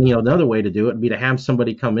then again, another way to do it would be to have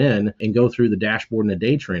somebody come in and go through the dashboard in a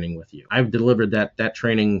day training with you. I've delivered that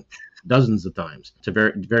training dozens of times to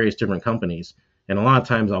various different companies. And a lot of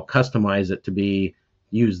times I'll customize it to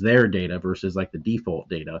use their data versus like the default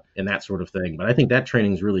data and that sort of thing. But I think that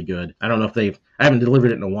training is really good. I don't know if I haven't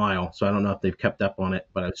delivered it in a while, so I don't know if they've kept up on it,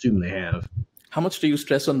 but I assume they have. How much do you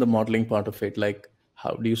stress on the modeling part of it? Like,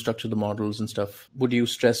 how do you structure the models and stuff? Would you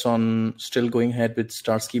stress on still going ahead with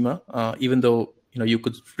star schema, even though you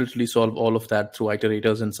could literally solve all of that through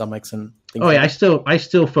iterators and SumX and things? Oh yeah, I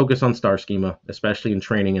still focus on star schema, especially in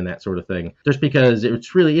training and that sort of thing, just because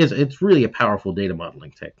it's really a powerful data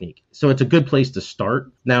modeling technique. So it's a good place to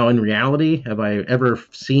start. Now, in reality, have I ever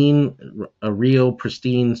seen a real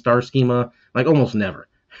pristine star schema? Like almost never.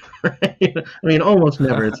 Right? I mean, almost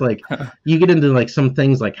never. It's like you get into like some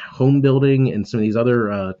things like home building and some of these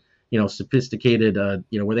other sophisticated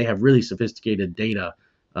where they have really sophisticated data,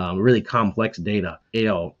 really complex data.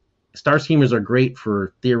 Star schemas are great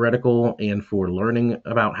for theoretical and for learning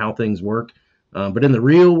about how things work. But in the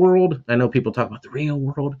real world, I know people talk about the real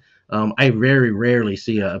world. I very rarely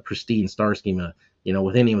see a pristine star schema,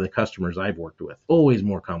 with any of the customers I've worked with. Always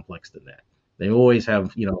more complex than that. They always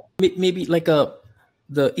have, maybe like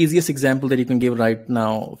the easiest example that you can give right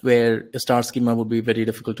now where a star schema would be very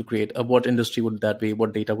difficult to create. What industry would that be?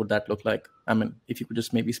 What data would that look like? I mean, if you could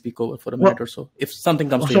just maybe speak over for a minute or so, if something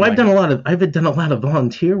comes to your mind. So I've done a lot of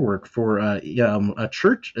volunteer work for a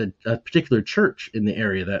church, a particular church in the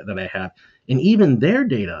area that I have. And even their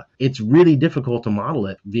data, it's really difficult to model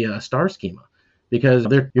it via a star schema because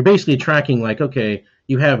you're basically tracking like, okay,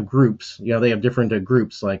 you have groups, they have different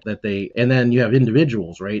groups like that and then you have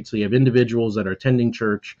individuals, right? So you have individuals that are attending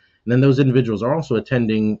church, and then those individuals are also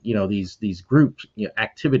attending, these group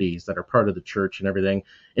activities that are part of the church and everything.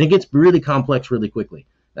 And it gets really complex really quickly.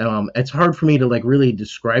 It's hard for me to like really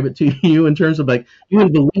describe it to you in terms of like, you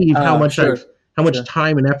wouldn't believe how much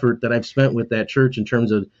time and effort that I've spent with that church in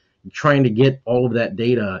terms of trying to get all of that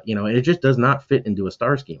data, and it just does not fit into a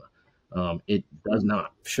star schema. It does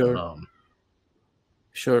not.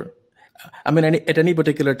 Sure. I mean, at any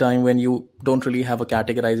particular time when you don't really have a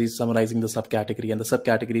categorizing, summarizing the subcategory, and the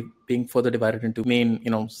subcategory being further divided into main,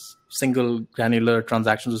 single granular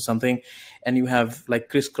transactions or something, and you have like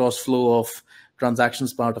crisscross flow of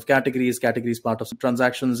transactions part of categories, categories part of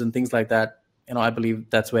transactions, and things like that. I believe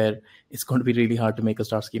that's where it's going to be really hard to make a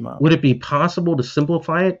star schema. Would it be possible to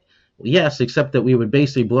simplify it? Yes, except that we would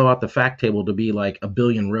basically blow out the fact table to be like a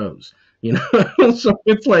billion rows. So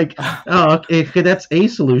it's like, oh, okay, that's a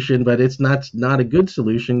solution, but it's not a good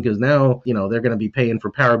solution, because now they're going to be paying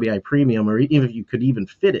for Power BI Premium, or even if you could even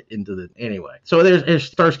fit it into the anyway. So there's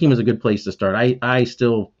Star Schema is a good place to start. I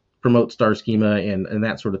still promote Star Schema and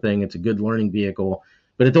that sort of thing. It's a good learning vehicle,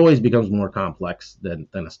 but it always becomes more complex than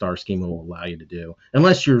a star schema will allow you to do,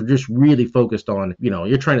 unless you're just really focused on,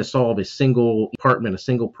 you're trying to solve a single department, a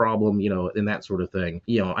single problem, and that sort of thing.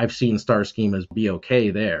 I've seen star schemas be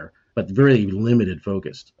okay there, but very limited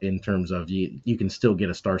focused in terms of you can still get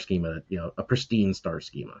a star schema, a pristine star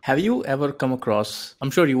schema. Have you ever come across,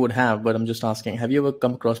 I'm sure you would have, but I'm just asking, have you ever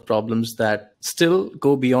come across problems that still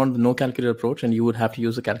go beyond the no calculator approach and you would have to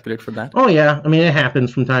use a calculator for that? Oh yeah, I mean, it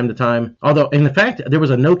happens from time to time. Although, in fact, there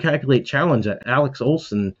was a no calculate challenge that Alex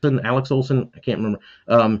Olson, I can't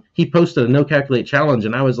remember. He posted a no calculate challenge,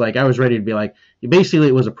 and I was ready to be like, basically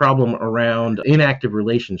it was a problem around inactive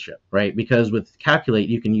relationship, right? Because with calculate,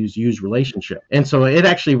 you can use relationship. And so it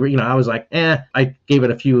actually, I was like, I gave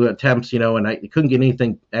it a few attempts, and I couldn't get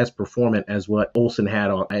anything as performant as what Olson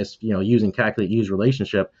had on as, using calculate, use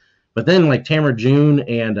relationship. But then like Tamara June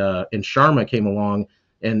and Sharma came along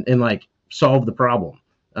and like solved the problem.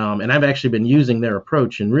 And I've actually been using their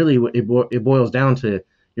approach, and really it boils down to,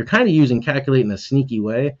 you're kind of using calculate in a sneaky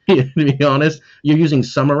way, to be honest. You're using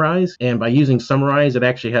summarize, and by using summarize, it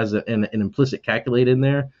actually has an implicit calculate in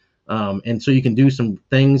there. And so you can do some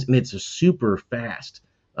things, and it's super fast.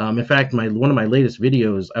 In fact, one of my latest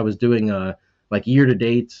videos, I was doing like year to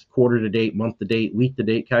date, quarter to date, month to date, week to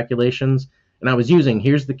date calculations. And I was using,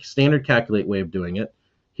 here's the standard calculate way of doing it.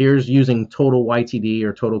 Here's using total YTD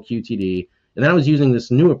or total QTD. And then I was using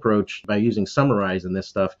this new approach by using summarize and this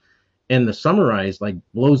stuff. And the summarize like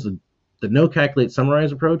blows the no calculate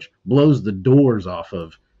summarize approach blows the doors off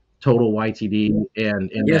of total YTD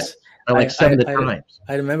and yes, by like 7 times.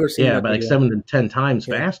 I remember seeing that by like video. 7 to 10 times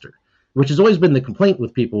faster, which has always been the complaint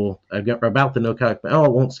with people about the no calculate. Oh,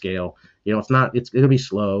 it won't scale. It'll be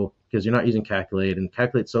slow because you're not using calculate, and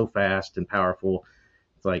calculate's so fast and powerful.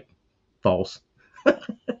 It's like false.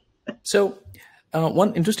 So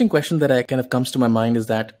one interesting question that kind of comes to my mind is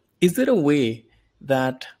that, is there a way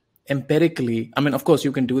that empirically, I mean, of course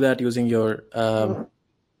you can do that using your,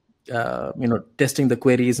 testing the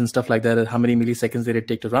queries and stuff like that, and how many milliseconds did it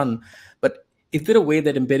take to run. But is there a way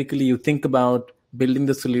that empirically you think about building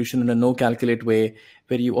the solution in a no calculate way,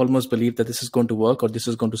 where you almost believe that this is going to work or this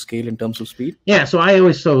is going to scale in terms of speed? Yeah, so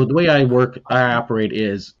the way I operate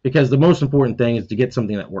is, because the most important thing is to get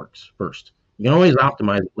something that works first. You can always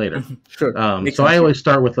optimize it later. Sure. So I always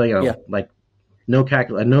start with like no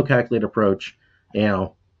calculate approach.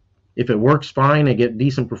 If it works fine, I get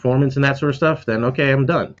decent performance and that sort of stuff, then okay, I'm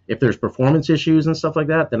done. If there's performance issues and stuff like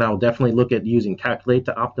that, then I'll definitely look at using calculate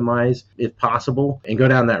to optimize if possible and go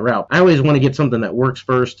down that route. I always want to get something that works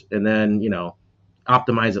first and then,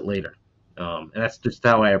 optimize it later. And that's just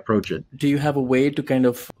how I approach it. Do you have a way to kind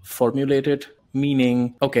of formulate it?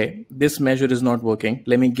 Meaning, okay, this measure is not working.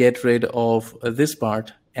 Let me get rid of this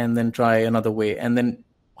part and then try another way. And then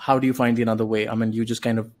how do you find the another way? I mean, you just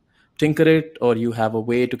kind of tinker it, or you have a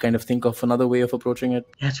way to kind of think of another way of approaching it?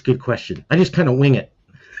 That's a good question. I just kind of wing it.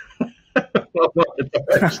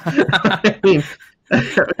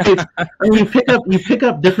 You pick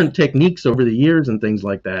up different techniques over the years and things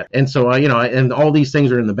like that. And so, and all these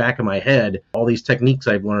things are in the back of my head, all these techniques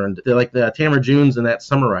I've learned. They're like the Tamara June's and that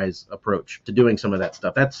summarize approach to doing some of that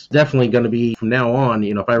stuff. That's definitely going to be, from now on,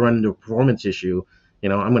 if I run into a performance issue,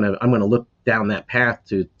 I'm gonna look down that path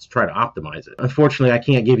to try to optimize it. Unfortunately, I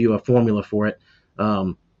can't give you a formula for it.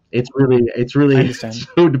 It's really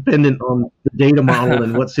so dependent on the data model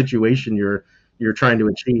and what situation you're trying to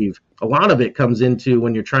achieve. A lot of it comes into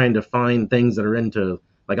when you're trying to find things that are into,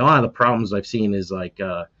 like, a lot of the problems I've seen is like,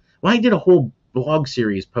 I did a whole blog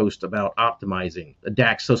series post about optimizing the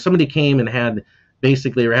DAX. So somebody came and had,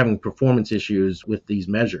 basically, were having performance issues with these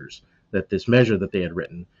measures, this measure that they had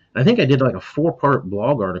written. I think I did like a 4-part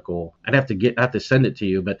blog article. I'd have to send it to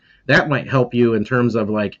you, but that might help you in terms of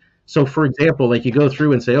like, so for example, like you go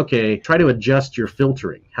through and say, okay, try to adjust your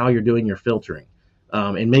filtering, how you're doing your filtering,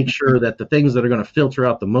 and make sure that the things that are going to filter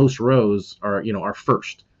out the most rows are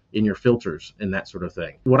first in your filters and that sort of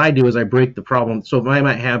thing. What I do is I break the problem. So I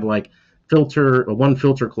might have like one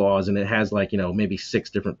filter clause, and it has like, maybe 6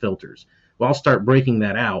 different filters. Well, I'll start breaking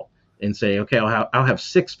that out and say, okay, I'll have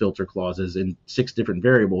 6 filter clauses in 6 different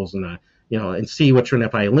variables, and and see which one,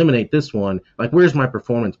 if I eliminate this one, like where's my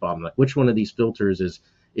performance bottleneck? Which one of these filters is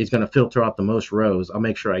going to filter out the most rows? I'll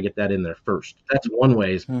make sure I get that in there first. That's one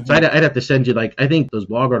way. Mm-hmm. So I'd have to send you, like, I think those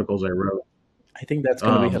blog articles I wrote, I think that's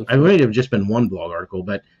going to be helpful. I might have just been one blog article,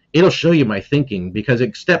 but it'll show you my thinking, because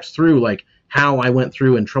it steps through like how I went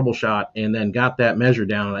through and troubleshot and then got that measure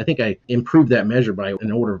down. I think I improved that measure by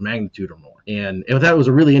an order of magnitude or more. And that was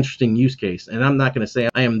a really interesting use case. And I'm not going to say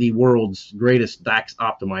I am the world's greatest DAX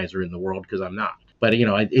optimizer in the world, because I'm not. But, it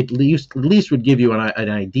at least would give you an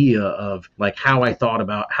idea of like how I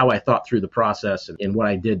thought through the process and what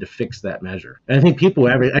I did to fix that measure. And I think people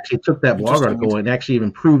actually took that blog article and actually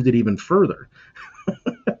improved it even further.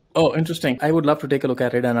 Oh, interesting. I would love to take a look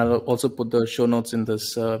at it, and I'll also put the show notes in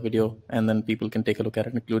this video, and then people can take a look at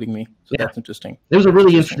it, including me. So yeah, that's interesting. It was a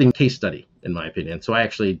really interesting case study, in my opinion. So I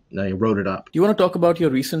wrote it up. Do you want to talk about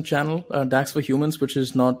your recent channel, DAX for Humans, which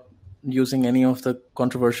is not using any of the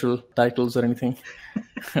controversial titles or anything?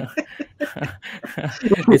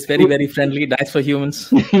 It's very, very friendly. DAX for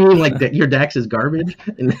Humans. You mean like that your DAX is garbage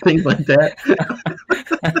and things like that?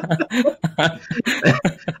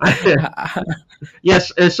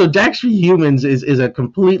 Yes. So DAX for Humans is a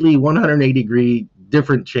completely 180-degree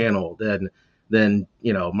different channel than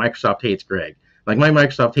Microsoft Hates Greg. Like my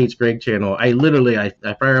Microsoft Hates Greg channel, I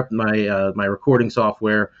fire up my recording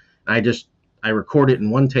software. I record it in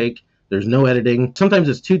one take. There's no editing. Sometimes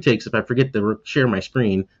it's 2 takes if I forget to share my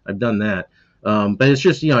screen. I've done that. But it's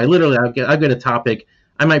just, I've got a topic.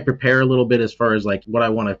 I might prepare a little bit as far as like what I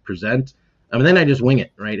want to present. And then I just wing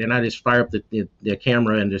it, right? And I just fire up the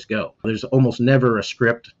camera and just go. There's almost never a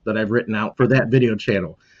script that I've written out for that video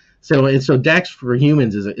channel. So DAX for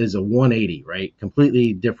Humans is a 180, right?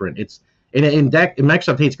 Completely different. And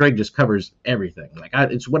Microsoft Hates Greg just covers everything. Like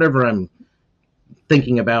it's whatever I'm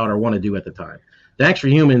thinking about or want to do at the time. DAX for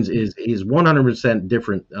Humans is 100%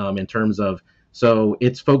 different in terms of, so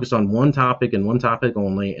it's focused on one topic and one topic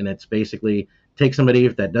only, and it's basically take somebody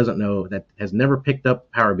that doesn't know, that has never picked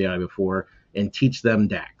up Power BI before, and teach them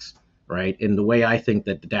DAX, right? In the way I think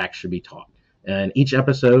that the DAX should be taught. And each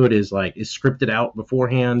episode is scripted out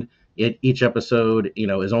beforehand. Each episode,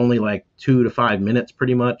 is only like 2 to 5 minutes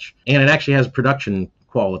pretty much, and it actually has production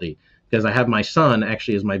quality, because I have my son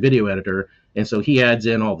actually as my video editor. And so he adds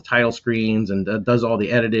in all the title screens and does all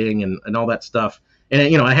the editing and all that stuff.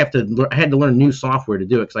 And I had to learn new software to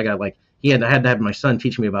do it, because I had to have my son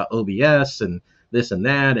teach me about OBS and this and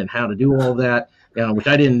that and how to do all that, which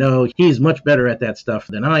I didn't know. He's much better at that stuff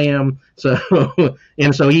than I am. So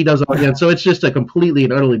and so he does all that. So it's just a completely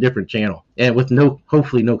and utterly different channel, and with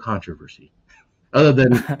hopefully no controversy, other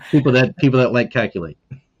than people that like calculate.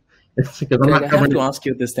 I have to ask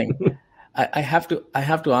you this thing. I have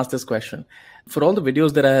to ask this question. For all the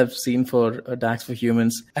videos that I have seen for DAX for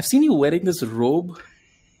Humans, I've seen you wearing this robe,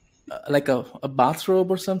 like a bathrobe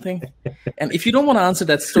or something. And if you don't want to answer,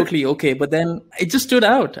 that's totally okay. But then it just stood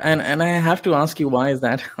out, and I have to ask you, why is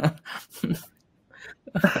that?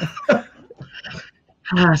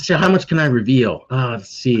 So how much can I reveal? Let's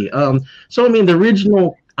see. So I mean, the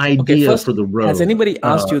original idea first, for the robe. Has anybody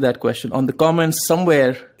asked you that question on the comments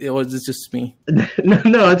somewhere, or is it just me?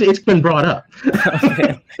 No, it's been brought up.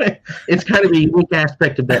 Okay. It's kind of a unique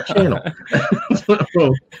aspect of that channel.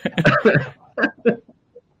 So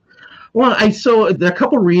there are a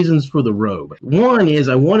couple reasons for the robe. One is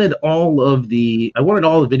I wanted all the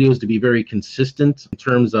videos to be very consistent in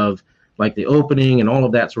terms of like the opening and all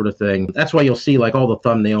of that sort of thing. That's why you'll see like all the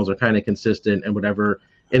thumbnails are kind of consistent and whatever.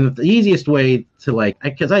 And the easiest way to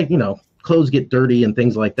because clothes get dirty and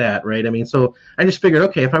things like that, right? I mean, so I just figured,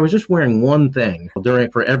 okay, if I was just wearing one thing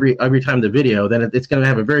for every time the video, then it's going to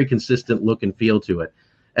have a very consistent look and feel to it.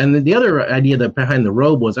 And the other idea behind the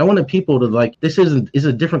robe was I wanted people to this is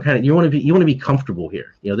a different kind of, you want to be comfortable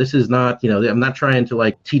here. This is not, I'm not trying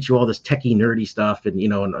to teach you all this techie nerdy stuff and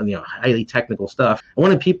highly technical stuff. I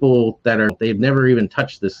wanted people they've never even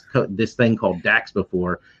touched this thing called DAX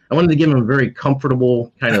before. I wanted to give them a very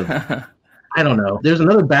comfortable kind of I don't know. There's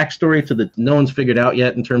another backstory no one's figured out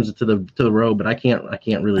yet in terms of to the robe, but I can't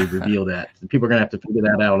really reveal that. People are gonna have to figure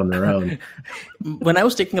that out on their own. When I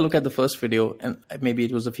was taking a look at the first video, and maybe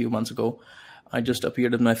it was a few months ago, I just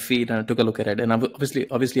appeared in my feed and I took a look at it. And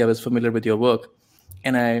obviously I was familiar with your work,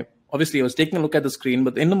 and I was taking a look at the screen.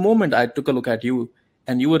 But in the moment I took a look at you,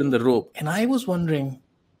 and you were in the robe, and I was wondering,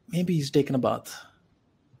 maybe he's taken a bath,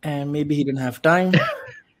 and maybe he didn't have time.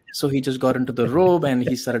 So he just got into the robe and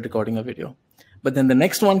he started recording a video. But then the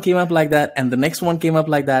next one came up like that, and the next one came up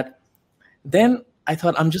like that. Then I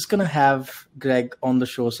thought I'm just going to have Greg on the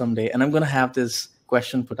show someday, and I'm going to have this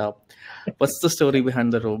question put up. What's the story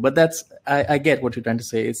behind the robe? But I get what you're trying to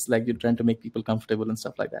say. It's like you're trying to make people comfortable and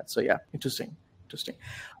stuff like that. So yeah, interesting.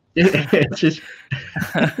 It's just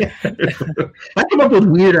I come up with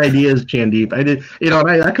weird ideas, Chandeep.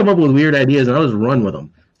 I come up with weird ideas and I just run with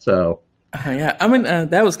them. So yeah, I mean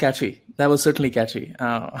that was catchy. That was certainly catchy.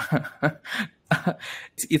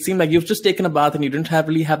 It seemed like you've just taken a bath and you didn't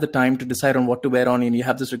really have the time to decide on what to wear on, and you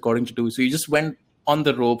have this recording to do. So you just went on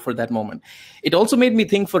the robe for that moment. It also made me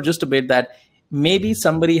think for just a bit that maybe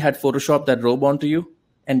somebody had photoshopped that robe onto you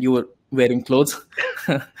and you were wearing clothes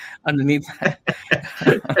underneath that.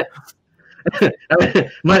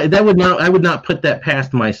 I would not put that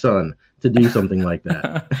past my son to do something like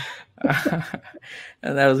that.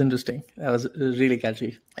 That was interesting. That was really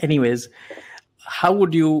catchy. Anyways, how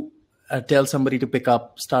would you tell somebody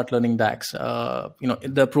to start learning DAX? The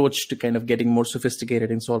approach to kind of getting more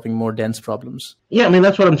sophisticated in solving more dense problems. Yeah, I mean,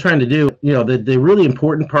 that's what I'm trying to do. The really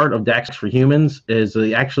important part of DAX for humans is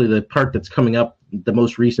actually the part that's coming up the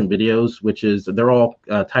most recent videos, which is they're all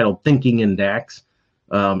titled Thinking in DAX.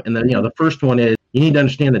 And then, the first one is you need to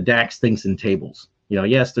understand that DAX thinks in tables.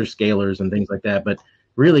 Yes, there's scalars and things like that, but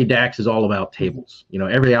really DAX is all about tables.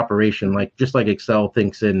 Every operation, just like Excel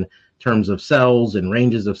thinks in terms of cells and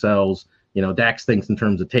ranges of cells, DAX thinks in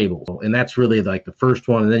terms of tables. And that's really like the first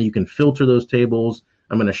one. And then you can filter those tables.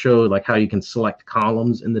 I'm going to show how you can select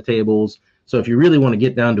columns in the tables. So if you really want to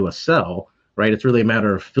get down to a cell, right, it's really a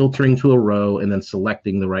matter of filtering to a row and then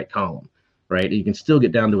selecting the right column, right? You can still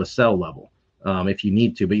get down to a cell level if you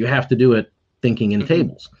need to, but you have to do it thinking in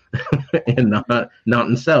tables and not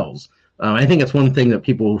in cells. I think that's one thing that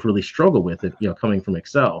people really struggle with, coming from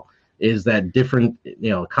Excel, is that different,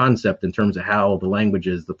 concept in terms of how the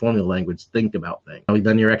languages, the formula language, think about things. We've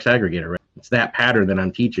done your X aggregator, right? It's that pattern that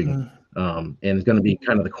I'm teaching, and it's going to be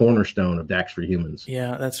kind of the cornerstone of DAX for humans.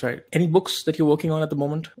 Yeah, that's right. Any books that you're working on at the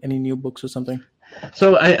moment? Any new books or something?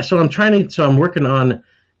 I'm working on.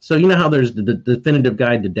 So how there's the definitive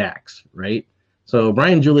guide to DAX, right? So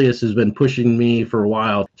Brian Julius has been pushing me for a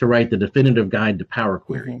while to write the definitive guide to Power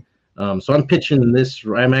Query. So I'm pitching this.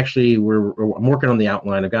 I'm working on the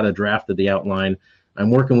outline. I've got a draft of the outline. I'm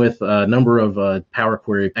working with a number of Power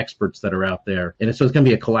Query experts that are out there, and so it's going to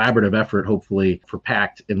be a collaborative effort, hopefully, for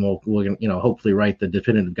PACT, and we'll hopefully write the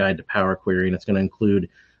definitive guide to Power Query, and it's going to include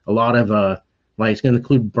a lot of it's going to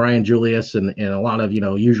include Brian Julius and a lot of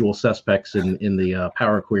usual suspects in the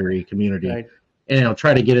Power Query community. Right. And I'll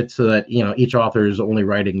try to get it so that each author is only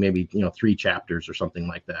writing maybe 3 chapters or something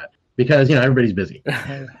like that, because everybody's busy.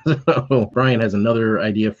 So Brian has another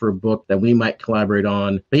idea for a book that we might collaborate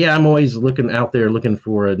on. But yeah, I'm always looking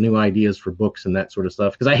for new ideas for books and that sort of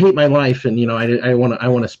stuff, because I hate my life, and I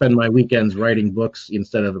want to spend my weekends writing books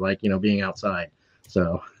instead of being outside.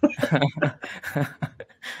 So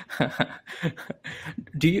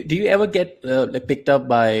do you ever get picked up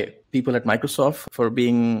by people at Microsoft for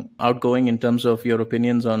being outgoing in terms of your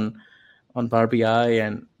opinions on Power BI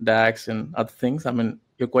and DAX and other things? I mean,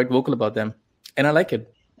 you're quite vocal about them, and I like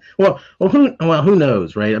it. Well, who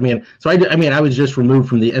knows, right? I mean, I was just removed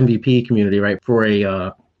from the MVP community, right, for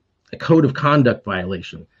a code of conduct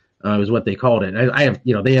violation. Is what they called it.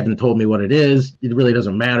 They haven't told me what it is. It really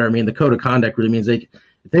doesn't matter. I mean, the code of conduct really means if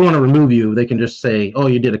they want to remove you, they can just say, "Oh,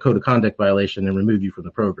 you did a code of conduct violation," and remove you from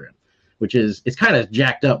the program, it's kind of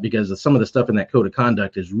jacked up, because some of the stuff in that code of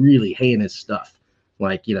conduct is really heinous stuff,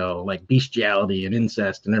 like bestiality and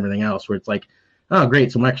incest and everything else, where it's like, oh,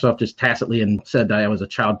 great. So Microsoft just tacitly and said that I was a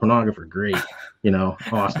child pornographer. Great.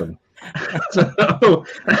 Awesome. So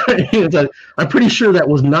I'm pretty sure that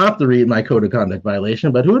was not my code of conduct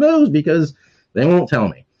violation, but who knows, because they won't tell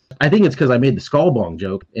me. I think it's because I made the skullbong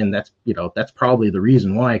joke, and that's probably the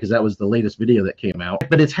reason why, because that was the latest video that came out.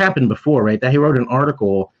 But it's happened before, right? That he wrote an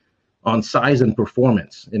article on size and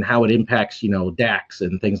performance and how it impacts, DAX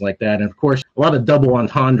and things like that. And of course, a lot of double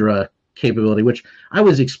entendre capability, which I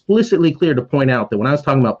was explicitly clear to point out that when I was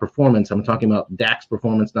talking about performance, I'm talking about DAX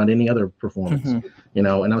performance, not any other performance, and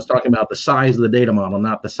I was talking about the size of the data model,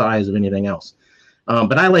 not the size of anything else.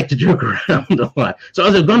 But I like to joke around a lot. So I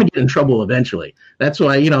was going to get in trouble eventually. That's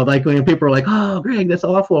why, when people are like, "Oh, Greg, that's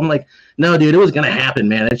awful," I'm like, "No, dude, it was going to happen,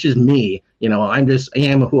 man. It's just me. I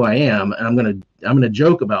am who I am, and I'm going to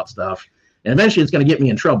joke about stuff. And eventually it's going to get me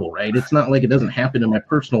in trouble, right? It's not like it doesn't happen in my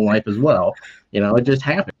personal life as well. It just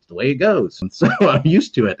happens the way it goes. And so I'm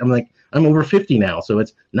used to it. I'm over 50 now, so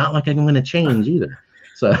it's not like I'm going to change either.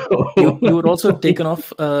 So you were also taken off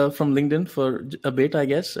from LinkedIn for a bit, I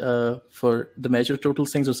guess, for the measure total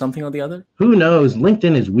things or something or the other. Who knows?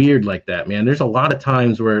 LinkedIn is weird like that, man. There's a lot of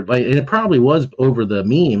times where, and it probably was over the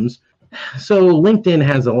memes, So LinkedIn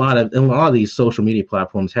has a lot of these social media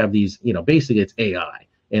platforms have these, basically it's AI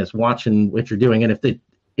and it's watching what you're doing. And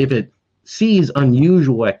if it sees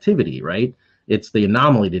unusual activity, right, it's the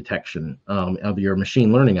anomaly detection of your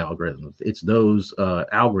machine learning algorithms. It's those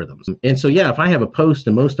algorithms. And so, yeah, if I have a post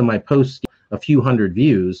and most of my posts get a few hundred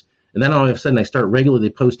views, and then all of a sudden I start regularly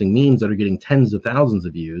posting memes that are getting tens of thousands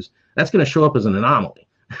of views, that's going to show up as an anomaly,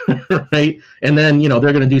 right? And then, they're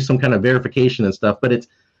going to do some kind of verification and stuff, but it's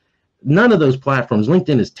none of those platforms.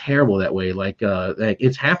 LinkedIn is terrible that way. Like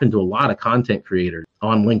it's happened to a lot of content creators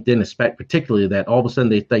on LinkedIn, particularly that all of a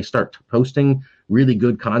sudden they start posting really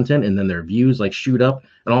good content and then their views like shoot up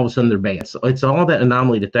and all of a sudden they're banned. So it's all that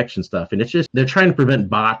anomaly detection stuff. And it's just, they're trying to prevent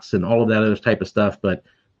bots and all of that other type of stuff. But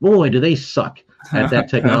boy, do they suck at that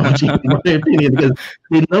technology, in my opinion, because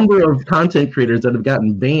the number of content creators that have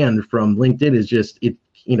gotten banned from LinkedIn is just,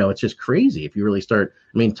 it's just crazy. If you really start,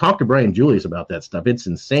 talk to Brian Julius about that stuff. It's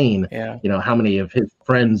insane. Yeah. How many of his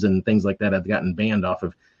friends and things like that have gotten banned off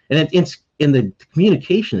of, and it's in the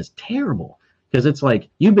communication is terrible because it's like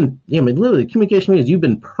you've been, literally the communication is you've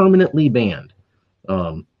been permanently banned.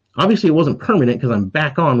 Obviously it wasn't permanent because I'm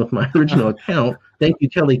back on with my original account. Thank you,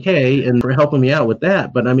 Kelly K, and for helping me out with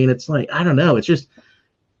that. But it's like, I don't know.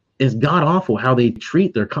 It's god awful how they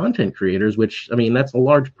treat their content creators, which, that's a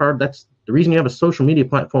large part. That's the reason you have a social media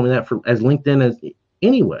platform as LinkedIn as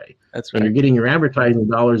anyway. That's right. And you're getting your advertising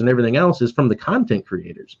dollars and everything else is from the content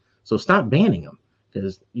creators. So stop banning them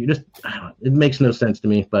because it makes no sense to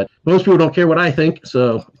me. But most people don't care what I think,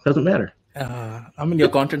 so it doesn't matter. Your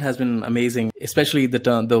content has been amazing, especially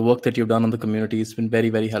the work that you've done on the community. It's been very,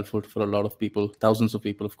 very helpful for a lot of people, thousands of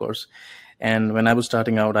people, of course. And when I was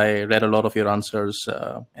starting out, I read a lot of your answers,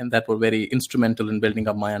 and that were very instrumental in building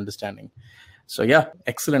up my understanding. So yeah,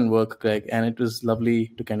 excellent work, Greg. And it was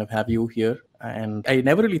lovely to kind of have you here. And I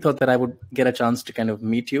never really thought that I would get a chance to kind of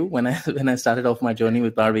meet you when I started off my journey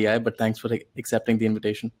with Power BI, but thanks for accepting the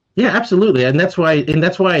invitation. Yeah, absolutely. And that's why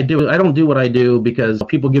I do it. I don't do what I do because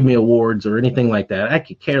people give me awards or anything like that. I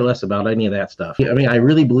could care less about any of that stuff. I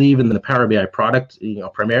really believe in the Power BI product,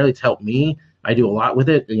 primarily to help me. I do a lot with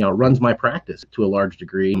it. It runs my practice to a large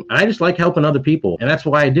degree. I just like helping other people. And that's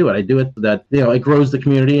why I do it. I do it that, it grows the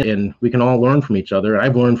community and we can all learn from each other.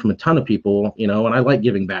 I've learned from a ton of people, and I like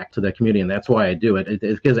giving back to the community. And that's why I do it.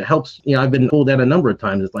 Because it helps. I've been told that a number of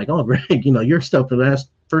times. It's like, oh, Greg, your stuff, when I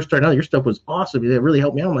first started out, your stuff was awesome. It really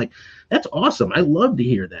helped me out. I'm like, that's awesome. I love to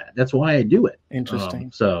hear that. That's why I do it.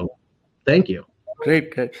 Interesting. So thank you.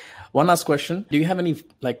 Great. One last question. Do you have any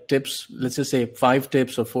tips, let's just say 5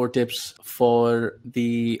 tips or 4 tips for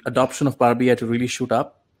the adoption of Power BI to really shoot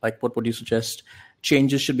up? What would you suggest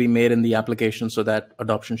changes should be made in the application so that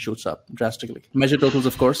adoption shoots up drastically? Measure totals,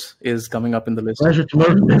 of course, is coming up in the list. Measure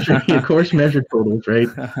totals, right?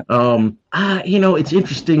 It's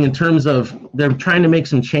interesting in terms of they're trying to make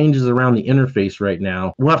some changes around the interface right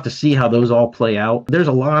now. We'll have to see how those all play out. There's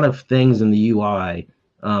a lot of things in the UI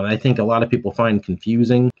I think a lot of people find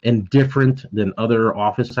confusing and different than other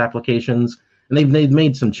Office applications. And they've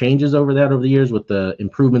made some changes over the years with the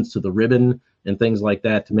improvements to the ribbon and things like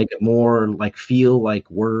that to make it more feel like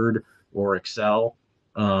Word or Excel.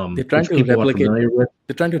 They're trying to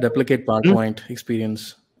replicate PowerPoint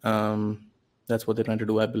experience. That's what they're trying to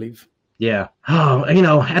do, I believe. Yeah. Oh,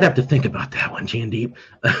 I'd have to think about that one, Chandeep.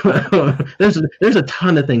 There's a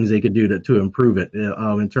ton of things they could do to improve it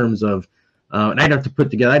in terms of. And I'd have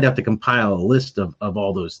to compile a list of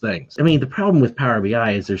all those things. The problem with Power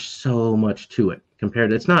BI is there's so much to it compared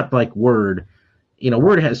to, it's not like Word.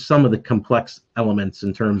 Word has some of the complex elements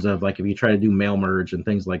in terms of if you try to do mail merge and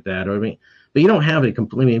things like that. But you don't have it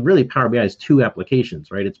completely. Really, Power BI is 2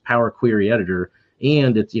 applications, right? It's Power Query Editor,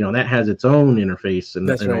 and it's, that has its own interface and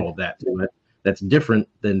all of that to it. That's different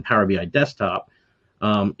than Power BI Desktop.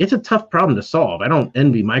 It's a tough problem to solve. I don't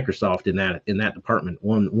envy Microsoft in that department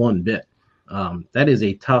one bit. That is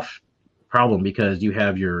a tough problem because you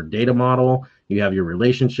have your data model, you have your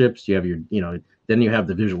relationships, you have your, then you have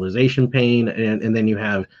the visualization pane, and then you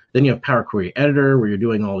have Power Query Editor where you're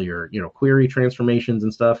doing all your, query transformations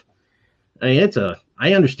and stuff.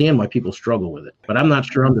 I understand why people struggle with it, but I'm not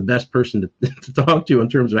sure I'm the best person to talk to in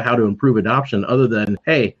terms of how to improve adoption other than,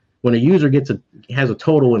 hey, when a user has a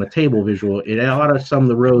total in a table visual, it ought to sum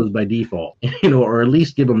the rows by default, or at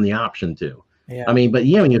least give them the option to. Yeah. But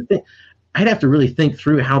yeah, when you think, I'd have to really think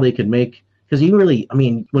through how they could make, because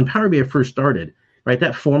when Power BI first started, right,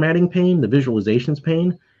 that formatting pane, the visualizations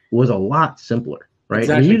pane was a lot simpler, right?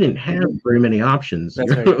 Exactly. And you didn't have very many options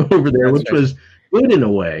right. over there, That's which was good in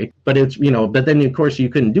a way, but it's, but then of course you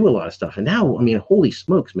couldn't do a lot of stuff. And now, holy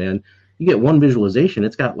smokes, man, you get one visualization,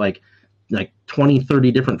 it's got like 20,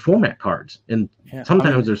 30 different format cards. And Yeah, I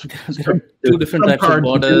sometimes mean, there's there are two different types of subcards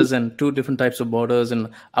borders and two different types of borders and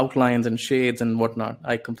outlines and shades and whatnot.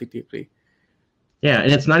 I completely agree. Yeah,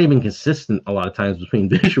 and it's not even consistent a lot of times between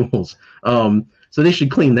visuals. So they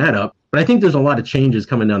should clean that up. But I think there's a lot of changes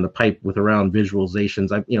coming down the pipe with around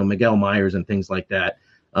visualizations. Miguel Myers and things like that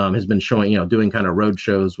has been showing, doing kind of road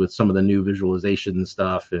shows with some of the new visualization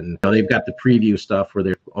stuff. And they've got the preview stuff where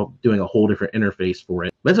they're doing a whole different interface for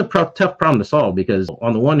it. But it's a tough problem to solve because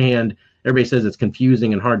on the one hand, everybody says it's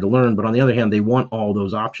confusing and hard to learn, but on the other hand, they want all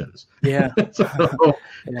those options. Yeah.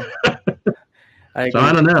 Yeah. I agree. So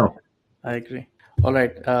I don't know. I agree. All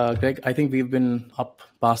right, Greg, I think we've been up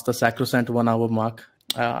past the sacrosanct 1 hour mark.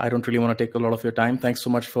 I don't really want to take a lot of your time. Thanks so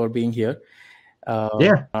much for being here.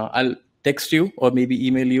 I'll text you or maybe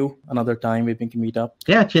email you another time we can meet up.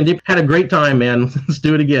 Yeah, Chandeep, had a great time, man. Let's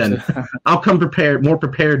do it again. I'll come more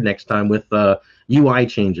prepared next time with UI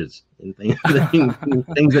changes and things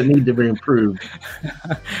that need to be improved.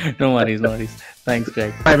 No worries. Thanks,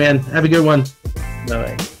 Greg. All right, man. Have a good one.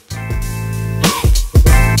 Bye-bye.